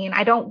clean.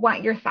 I don't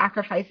want your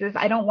sacrifices.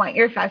 I don't want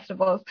your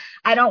festivals.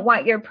 I don't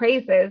want your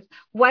praises.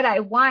 What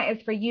I want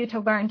is for you to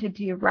learn to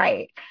do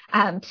right,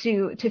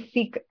 to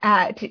seek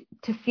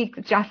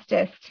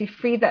justice, to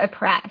free the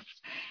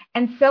oppressed.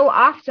 And so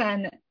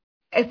often,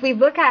 if we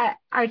look at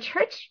our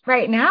church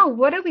right now,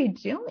 what are we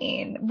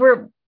doing?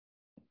 We're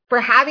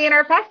having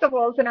our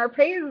festivals and our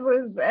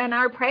praises and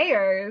our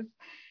prayers,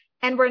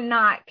 and we're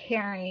not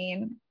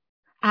caring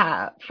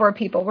for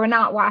people. We're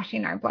not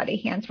washing our bloody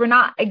hands. We're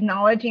not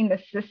acknowledging the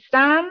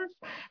systems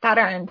that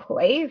are in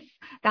place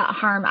that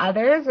harm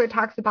others. It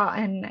talks about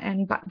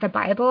in the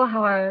Bible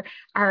how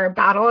our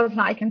battle is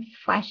not against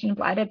flesh and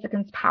blood, it's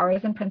against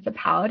powers and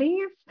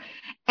principalities.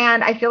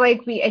 And I feel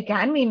like we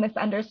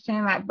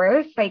misunderstand that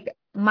verse. Like,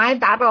 my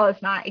battle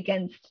is not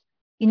against,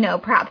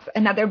 perhaps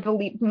another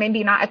belief,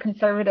 maybe not a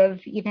conservative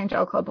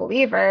evangelical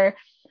believer.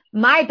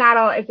 My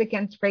battle is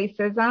against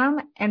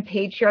racism and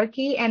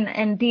patriarchy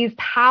and these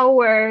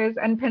powers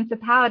and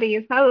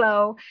principalities,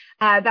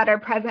 that are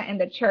present in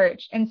the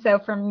church. And so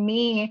for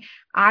me,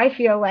 I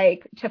feel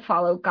like to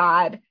follow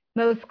God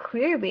most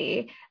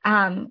clearly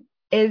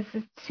is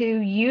to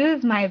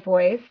use my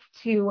voice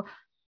to,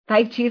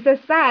 like Jesus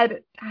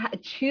said,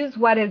 choose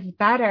what is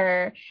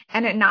better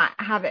and not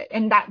have it.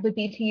 And that would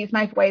be to use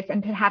my voice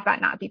and to have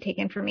that not be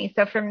taken from me.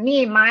 So for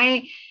me,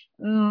 my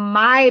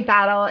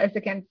battle is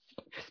against,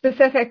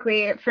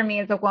 specifically for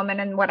me as a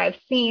woman, and what I've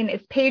seen is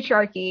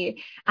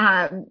patriarchy,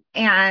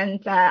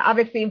 and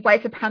obviously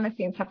white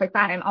supremacy and stuff like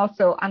that. I'm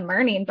also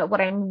unlearning, but what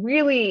I'm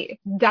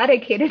really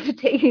dedicated to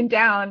taking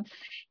down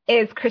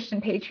is Christian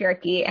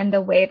patriarchy and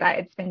the way that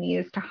it's been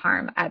used to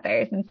harm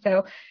others. And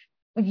so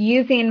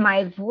using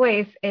my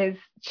voice is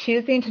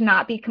choosing to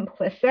not be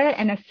complicit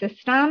in a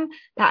system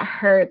that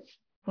hurts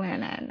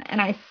women.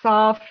 And I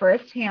saw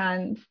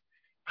firsthand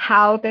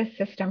how this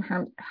system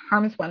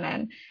harms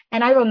women,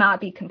 and I will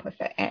not be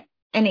complicit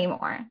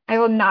anymore. I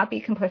will not be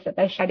complicit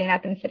by shutting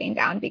up and sitting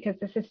down, because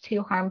this is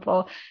too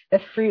harmful.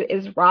 The fruit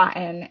is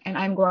rotten, and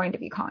I'm going to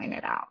be calling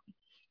it out.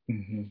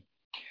 Mm-hmm.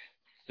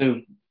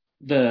 So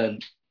the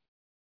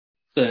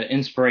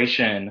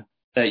inspiration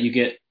that you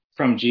get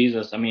from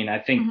Jesus,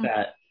 I think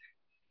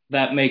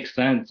that makes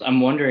sense.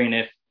 I'm wondering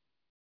if,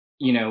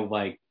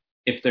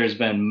 if there's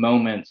been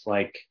moments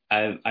like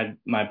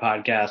my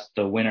podcast,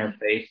 the Winter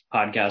Faith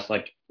podcast,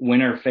 like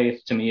Winter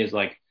Faith to me is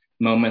like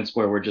moments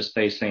where we're just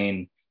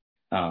facing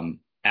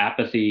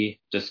apathy,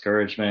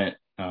 discouragement,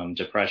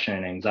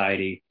 depression,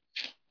 anxiety,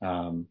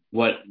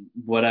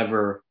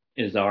 whatever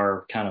is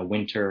our kind of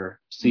winter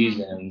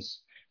seasons.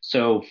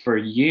 So for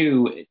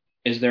you,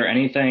 is there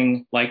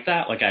anything like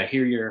that? Like, I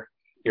hear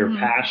your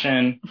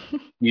passion.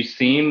 You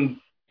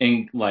seem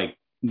definitely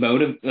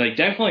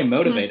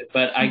motivated,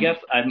 but I guess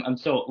I'm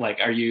still like,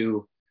 are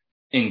you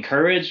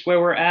encouraged where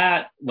we're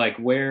at? Like,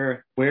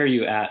 where are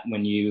you at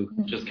when you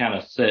just kind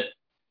of sit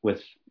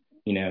with,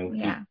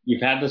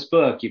 you've had this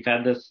book, you've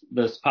had this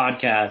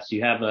podcast,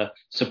 you have a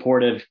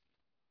supportive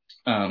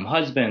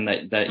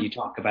husband that you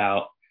talk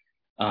about,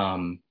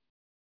 I'm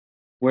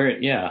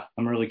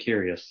really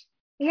curious.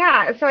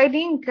 Yeah. So I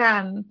think,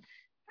 so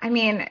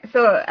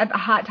a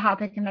hot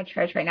topic in the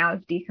church right now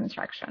is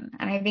deconstruction,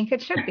 and I think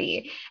it should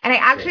be. And I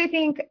actually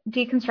think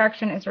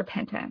deconstruction is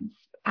repentance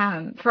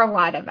for a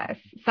lot of us.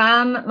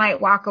 Some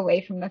might walk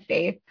away from the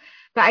faith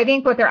But I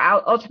think what they're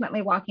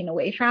ultimately walking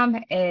away from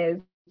is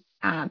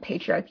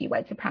patriarchy,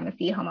 white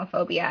supremacy,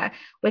 homophobia,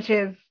 which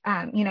is,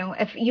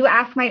 if you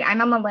ask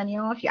I'm a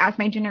millennial, if you ask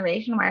my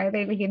generation, why are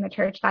they leaving the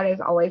church? That is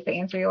always the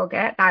answer you'll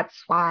get. That's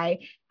why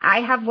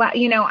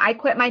I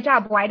quit my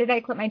job. Why did I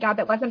quit my job?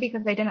 It wasn't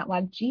because I didn't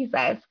love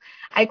Jesus.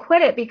 I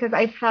quit it because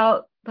I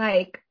felt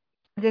like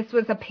this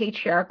was a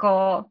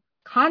patriarchal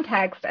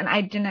context and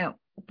I didn't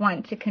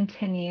want to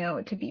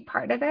continue to be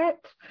part of it.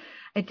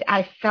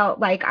 I felt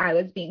like I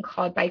was being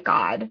called by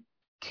God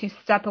to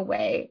step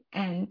away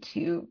and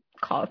to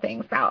call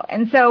things out.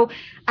 And so,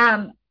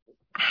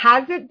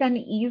 has it been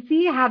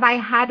easy? Have I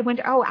had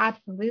winter? Oh,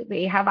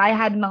 absolutely. Have I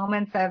had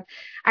moments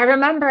I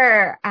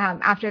remember,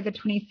 after the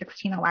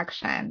 2016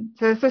 election,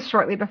 so this was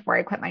shortly before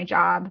I quit my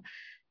job,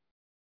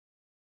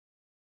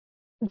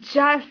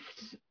 just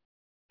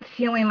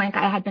feeling like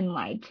I had been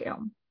lied to.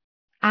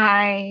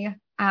 I,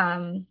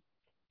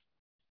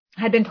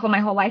 had been told my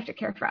whole life to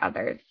care for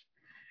others.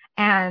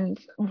 And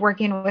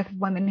working with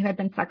women who had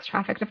been sex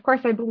trafficked. Of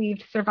course, I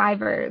believed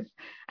survivors.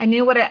 I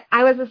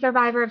was a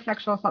survivor of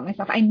sexual assault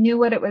myself. I knew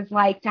what it was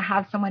like to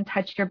have someone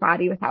touch your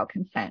body without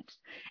consent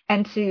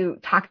and to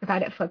talk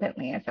about it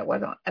flippantly as it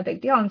wasn't a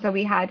big deal. And so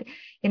we had,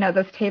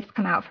 those tapes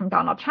come out from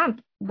Donald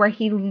Trump where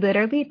he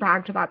literally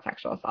bragged about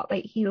sexual assault.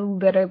 Like he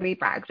literally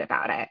bragged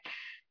about it.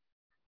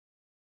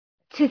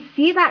 To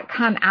see that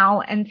come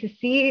out and to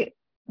see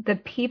the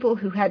people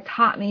who had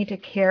taught me to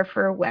care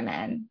for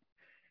women,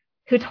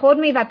 who told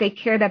me that they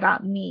cared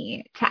about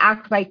me, to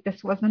act like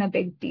this wasn't a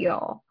big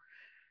deal,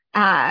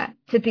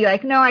 to be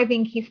like, no, I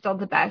think he's still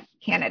the best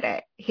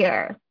candidate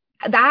here.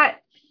 That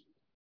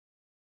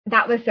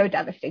was so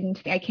devastating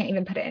to me. I can't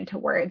even put it into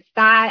words.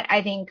 That,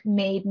 I think,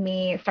 made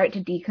me start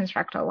to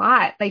deconstruct a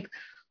lot. Like,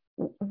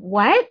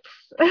 what?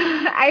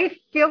 I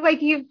feel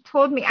like you've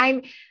told me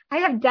I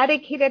have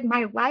dedicated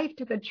my life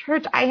to the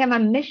church. I am a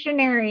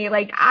missionary.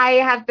 Like, I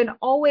have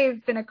always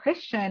been a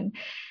Christian.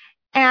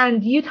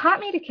 And you taught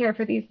me to care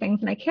for these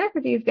things, and I care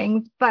for these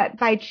things, but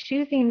by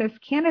choosing this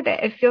candidate,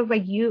 it feels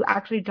like you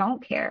actually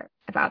don't care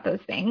about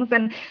those things.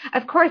 And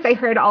of course, I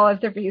heard all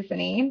of the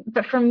reasoning,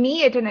 but for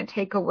me, it didn't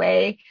take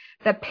away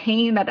the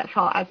pain that it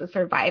felt as a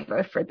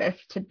survivor for this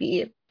to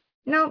be,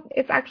 no,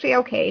 it's actually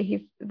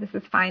okay. This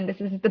is fine.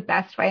 This is the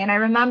best way. And I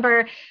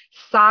remember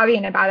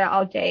sobbing about it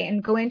all day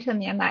and going to a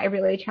man that I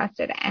really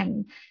trusted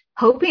and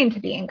hoping to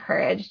be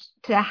encouraged,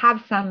 to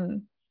have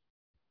some,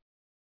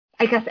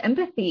 I guess,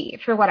 empathy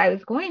for what I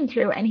was going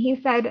through. And he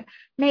said,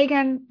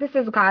 Megan, this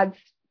is God's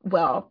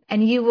will,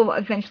 and you will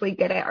eventually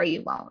get it or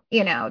you won't.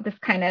 This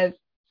kind of,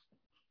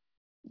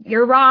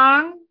 you're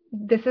wrong.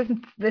 This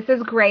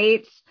is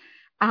great.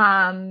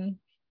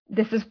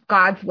 This is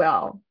God's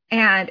will.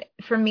 And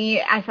for me,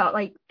 I felt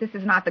like this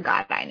is not the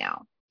God I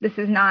know. This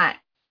is not,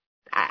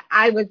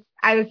 I was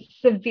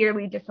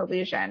severely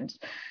disillusioned.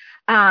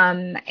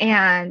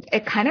 And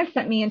it kind of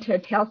sent me into a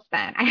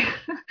tailspin,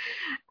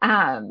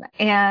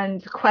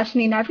 and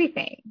questioning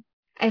everything.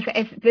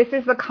 If this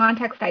is the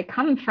context I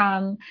come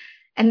from,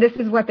 and this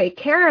is what they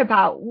care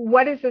about,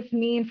 what does this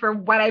mean for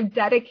what I've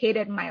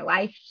dedicated my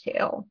life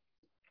to?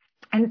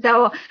 And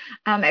so,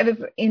 it was,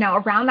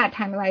 around that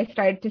time that I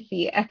started to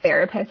see a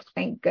therapist.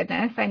 Thank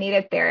goodness I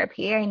needed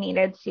therapy. I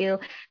needed to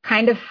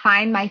kind of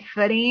find my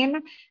footing.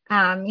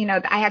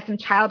 I had some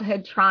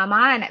childhood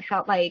trauma, and it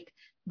felt like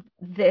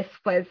this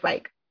was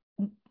like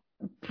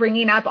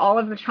bringing up all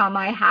of the trauma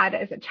I had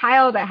as a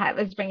child.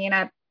 Was bringing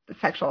up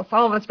sexual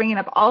assault, was bringing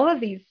up all of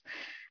these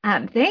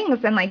things.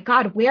 And like,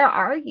 God, where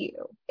are you?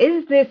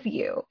 Is this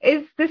you?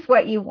 Is this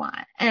what you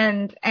want?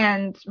 And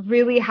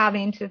really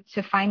having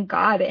to find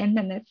God in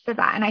the midst of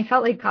that. And I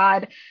felt like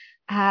God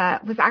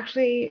was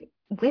actually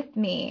with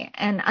me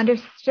and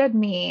understood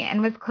me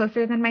and was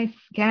closer than my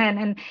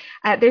skin.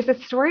 And there's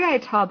a story I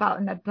tell about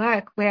in the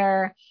book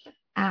where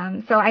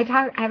so I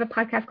have a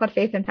podcast called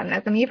Faith and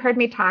Feminism. You've heard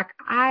me talk.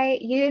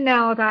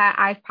 That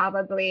I've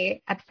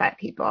probably upset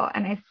people,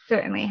 and I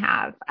certainly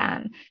have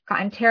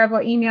gotten terrible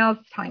emails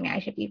telling me I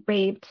should be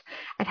raped.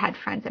 I've had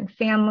friends and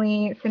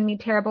family send me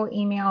terrible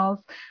emails.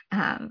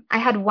 I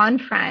had one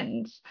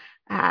friend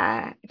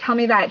tell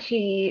me that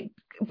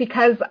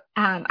because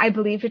I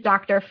believed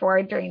Dr.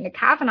 Ford during the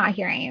Kavanaugh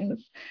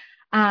hearings,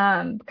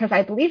 because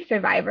I believe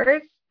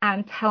survivors,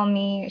 she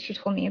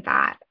told me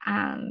that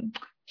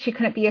she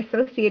couldn't be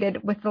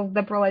associated with the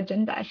liberal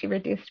agenda. She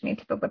reduced me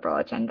to the liberal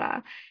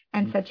agenda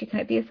and said she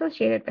couldn't be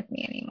associated with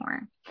me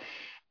anymore.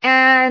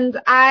 And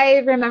I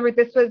remember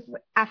this was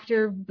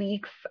after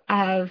weeks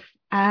of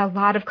a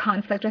lot of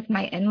conflict with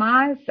my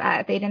in-laws.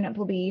 They didn't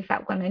believe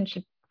that women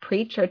should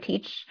preach or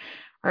teach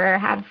or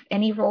have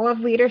any role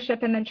of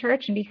leadership in the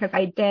church. And because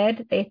I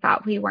did, they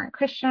thought we weren't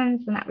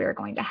Christians and that we were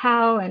going to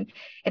hell. And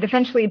it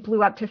eventually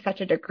blew up to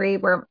such a degree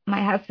where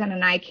my husband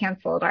and I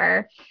canceled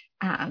our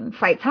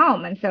flights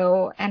home. And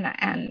so,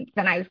 and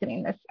then I was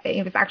getting this,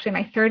 it was actually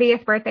my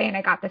 30th birthday. And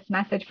I got this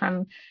message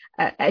from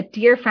a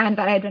dear friend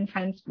that I had been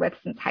friends with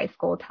since high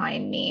school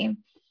telling me,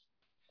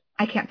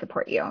 I can't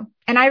support you.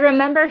 And I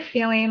remember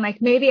feeling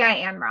like maybe I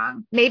am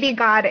wrong. Maybe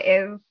God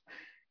is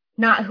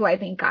not who I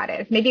think God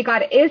is. Maybe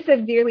God is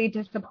severely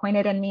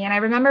disappointed in me. And I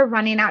remember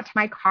running out to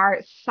my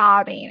car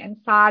sobbing and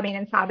sobbing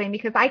and sobbing,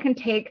 because I can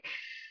take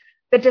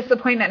the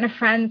disappointment of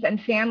friends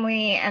and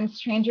family and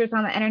strangers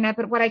on the internet,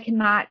 but what I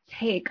cannot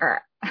take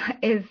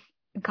is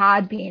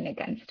God being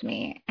against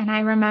me. And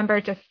I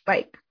remember just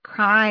like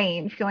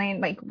crying,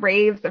 feeling like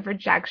waves of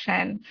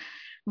rejection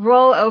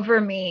roll over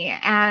me.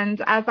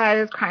 And as I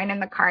was crying in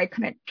the car, I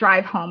couldn't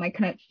drive home. I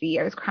couldn't see.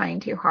 I was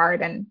crying too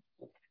hard. And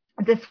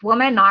this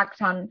woman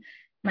knocked on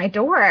my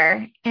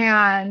door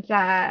and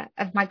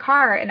of my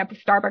car in a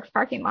Starbucks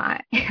parking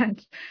lot,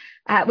 and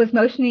was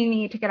motioning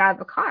me to get out of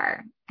the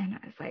car. And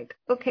I was like,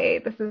 okay,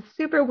 this is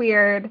super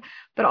weird.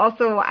 But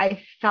also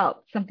I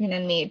felt something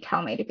in me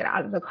tell me to get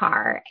out of the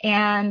car.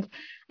 And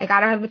I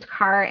got out of the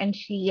car, and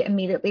she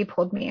immediately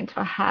pulled me into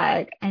a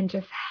hug and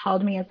just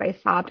held me as I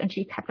sobbed. And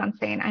she kept on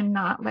saying, I'm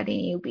not letting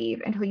you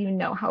leave until you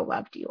know how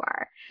loved you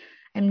are.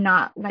 I'm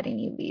not letting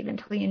you leave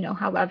until you know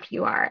how loved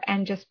you are.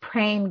 And just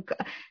praying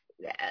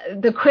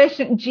the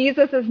Christian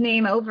Jesus's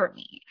name over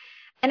me.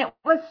 And it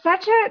was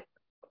such a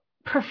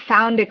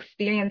profound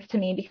experience to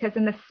me, because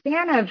in the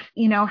span of,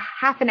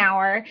 half an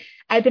hour,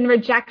 I've been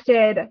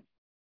rejected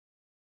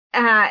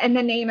in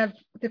the name of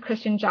the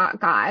Christian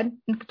God,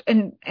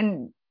 in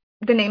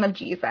the name of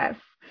Jesus.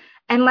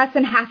 And less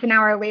than half an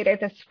hour later,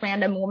 this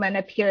random woman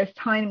appears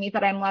telling me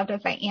that I'm loved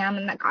as I am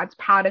and that God's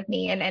proud of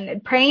me,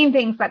 and praying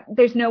things that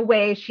there's no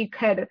way she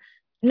could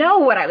know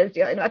what I was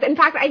dealing with. In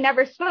fact, I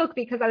never spoke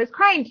because I was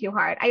crying too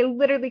hard. I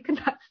literally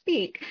could not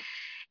speak.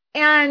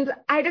 And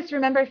I just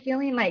remember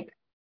feeling like,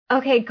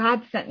 okay,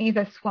 God sent me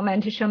this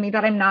woman to show me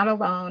that I'm not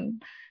alone,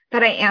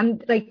 that I am,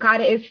 like,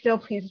 God is still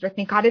pleased with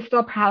me. God is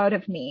still proud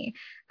of me.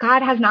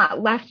 God has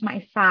not left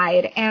my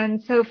side.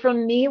 And so for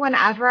me,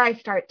 whenever I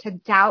start to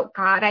doubt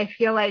God, I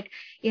feel like,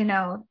 it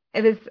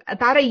was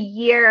about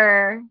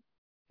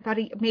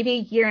maybe a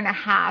year and a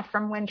half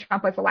from when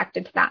Trump was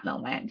elected to that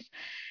moment.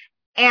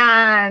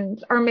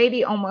 Or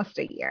maybe almost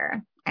a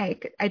year. I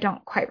think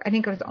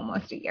it was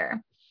almost a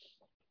year.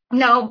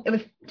 No, it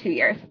was 2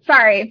 years.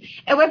 Sorry.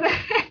 It was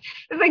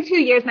like 2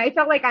 years. And I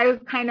felt like I was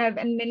kind of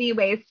in many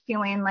ways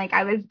feeling like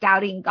I was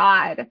doubting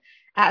God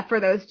for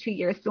those 2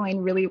 years,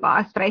 feeling really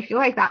lost. But I feel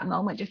like that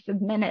moment just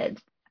cemented,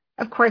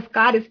 of course,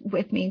 God is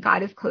with me.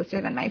 God is closer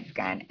than my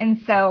skin.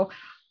 And so,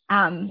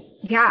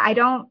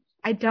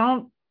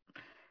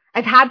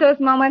 I've had those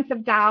moments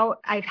of doubt.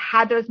 I've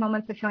had those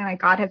moments of feeling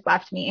like God has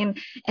left me,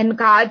 and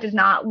God does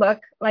not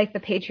look like the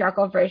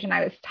patriarchal version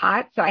I was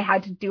taught. So I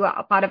had to do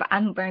a lot of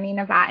unlearning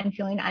of that and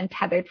feeling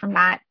untethered from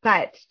that.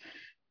 But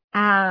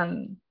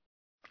I'm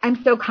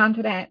so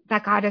confident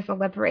that God is a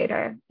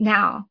liberator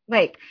now.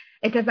 Like,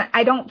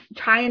 I don't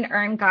try and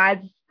earn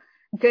God's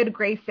good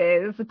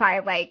graces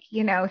by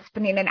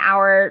spending an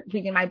hour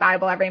reading my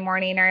Bible every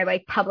morning, or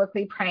like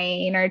publicly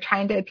praying, or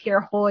trying to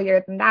appear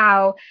holier than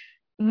thou.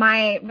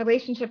 My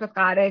relationship with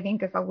God, I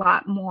think, is a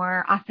lot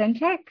more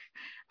authentic.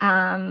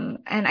 And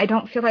I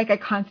don't feel like I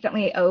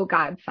constantly owe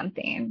God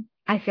something.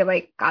 I feel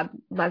like God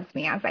loves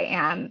me as I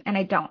am, and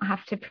I don't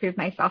have to prove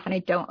myself, and I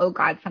don't owe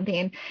God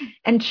something.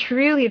 And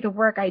truly, the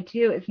work I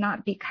do is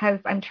not because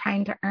I'm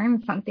trying to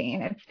earn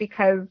something. It's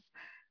because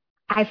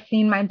I've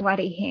seen my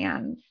bloody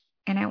hands,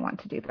 and I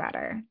want to do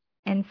better.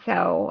 And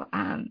so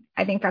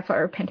I think that's what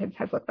repentance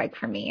has looked like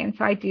for me. And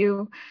so I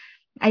do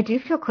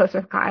feel close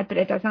with God, but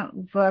it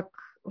doesn't look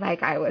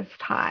like I was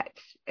taught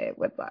it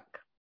would look.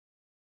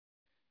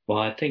 Well,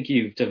 I think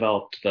you've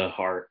developed the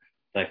heart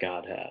that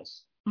God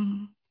has.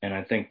 Mm-hmm. And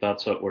I think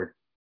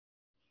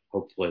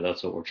hopefully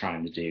that's what we're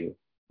trying to do.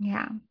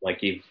 Yeah.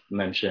 Like you've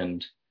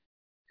mentioned,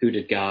 who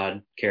did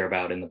God care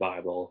about in the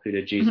Bible? Who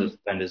did Jesus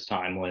spend his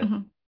time with?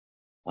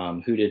 Mm-hmm.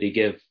 Who did he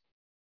give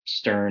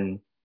stern,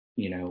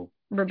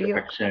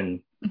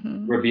 direction,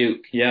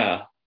 rebuke?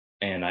 Yeah.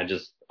 And I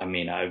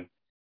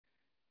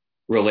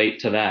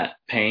relate to that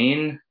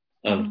pain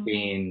of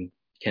being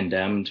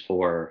condemned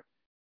for,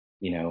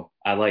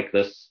 I like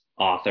this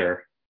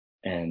author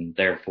and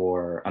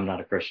therefore I'm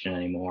not a Christian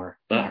anymore.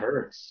 That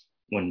hurts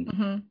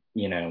when,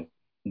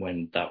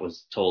 when that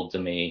was told to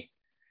me.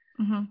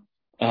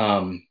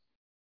 Wow.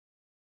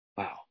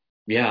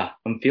 Yeah,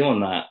 I'm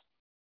feeling that.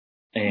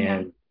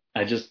 And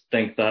I just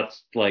think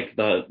that's like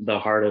the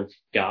heart of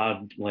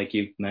God, like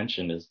you've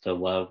mentioned, is to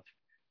love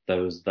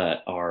those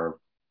that are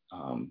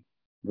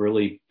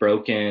really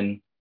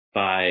broken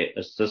by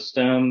a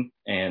system.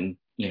 And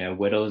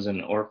widows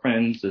and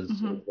orphans is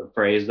the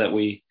phrase that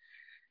we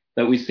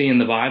see in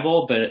the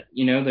Bible, but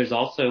there's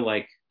also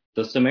like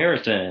the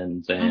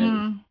Samaritans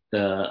and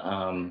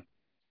the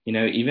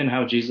even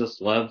how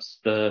Jesus loves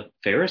the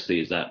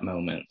Pharisees at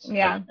moments.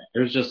 Yeah.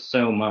 There's just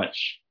so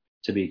much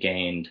to be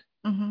gained.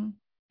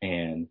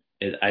 And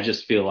I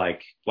just feel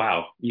like,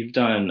 wow, you've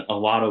done a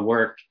lot of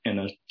work in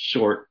a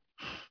short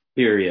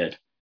period.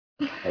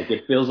 Like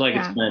it feels like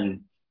it's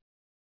been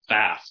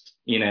fast,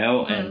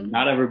 and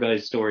not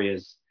everybody's story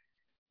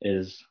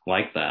is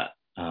like that.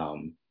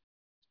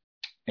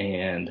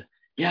 And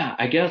yeah,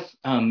 I guess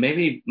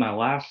maybe my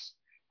last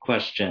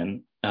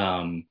question,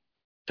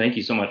 thank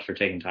you so much for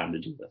taking time to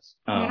do this.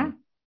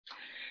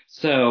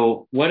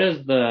 So what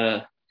is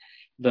the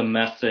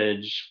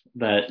message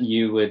that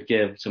you would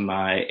give to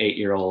my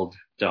 8-year-old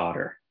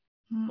daughter?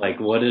 Like,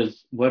 what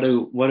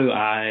do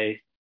I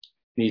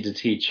need to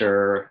teach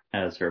her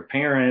as her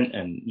parent,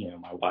 and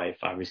my wife?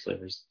 Obviously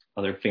there's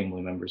other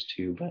family members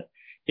too, but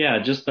yeah,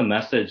 just the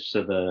message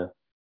to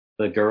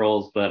the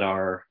girls that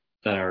are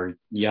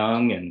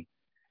young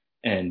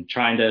and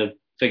trying to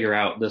figure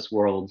out this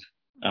world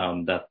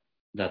that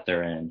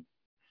they're in.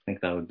 I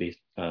think that would be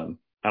I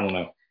don't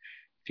know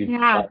if you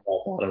thought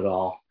about that at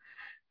all.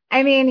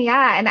 I mean,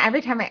 yeah. And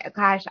every time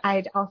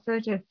I'd also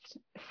just,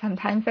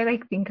 sometimes I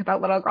like think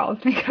about little girls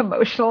like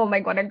emotional and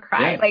like want to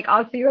cry. Yeah. Like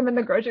I'll see them in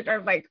the grocery store.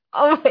 I'm like,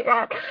 oh my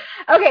God.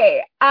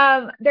 Okay.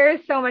 There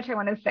is so much I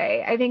want to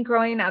say. I think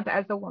growing up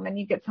as a woman,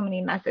 you get so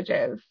many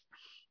messages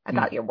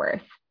about your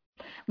worth.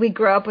 We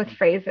grow up with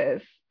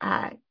phrases,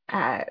 that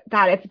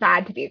it's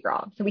bad to be a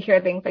girl. So we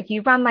hear things like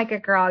you run like a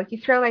girl, you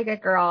throw like a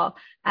girl,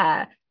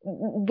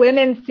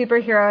 women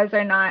superheroes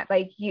are not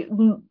like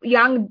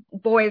young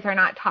boys are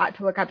not taught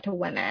to look up to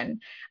women.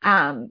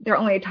 They're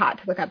only taught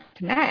to look up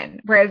to men,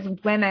 whereas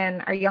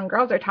women or young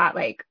girls are taught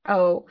like,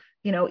 oh,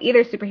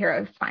 either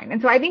superhero is fine.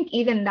 And so I think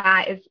even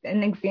that is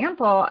an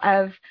example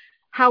of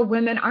how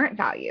women aren't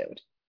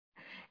valued.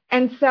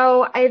 And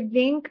so I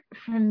think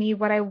for me,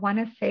 what I want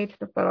to say to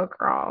the little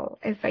girl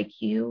is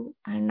like, you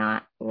are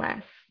not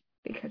less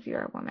because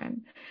you're a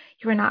woman.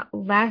 You are not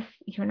less.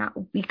 You're not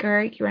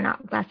weaker. You are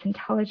not less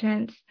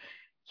intelligent.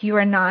 You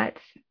are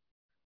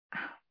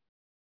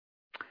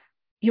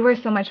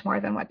so much more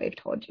than what they've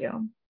told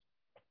you.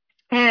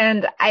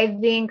 And I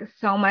think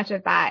so much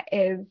of that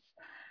is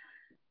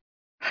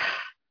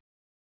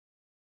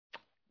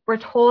we're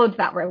told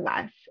that we're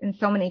less in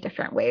so many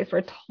different ways.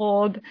 We're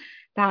told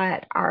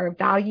that our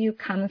value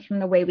comes from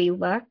the way we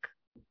look,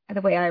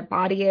 the way our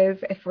body is,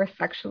 if we're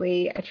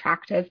sexually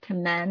attractive to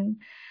men.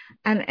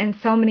 And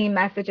so many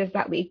messages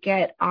that we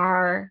get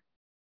are,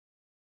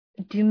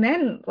 do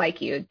men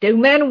like you? Do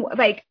men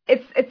like,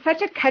 it's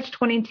such a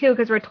catch-22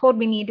 because we're told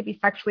we need to be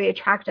sexually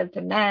attractive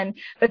to men,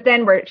 but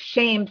then we're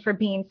shamed for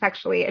being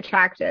sexually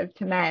attractive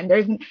to men.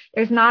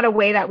 There's not a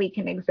way that we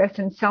can exist.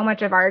 And so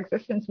much of our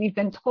existence we've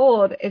been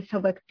told is to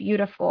look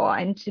beautiful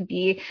and to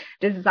be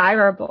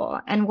desirable.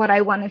 And what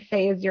I want to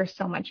say is you're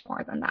so much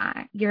more than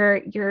that.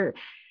 You're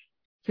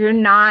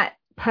not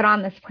put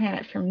on this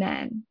planet for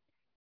men.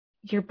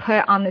 You're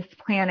put on this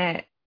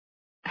planet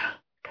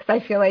because I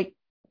feel like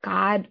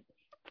God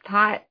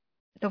thought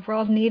the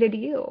world needed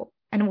you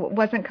and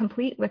wasn't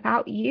complete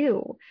without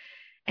you.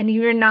 And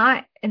you're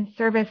not in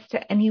service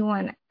to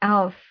anyone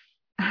else.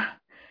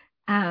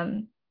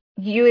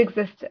 You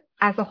exist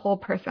as a whole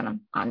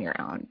person on your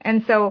own.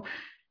 And so,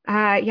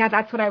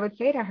 that's what I would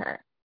say to her.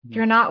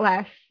 You're not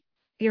less.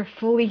 You're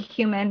fully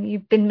human.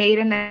 You've been made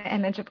in the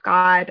image of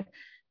God,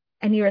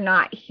 and you're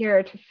not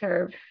here to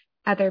serve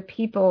other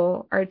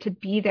people or to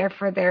be there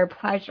for their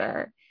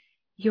pleasure.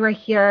 You are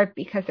here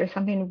because there's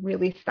something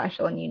really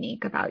special and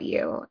unique about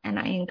you. And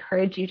I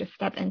encourage you to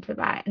step into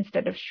that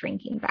instead of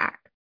shrinking back.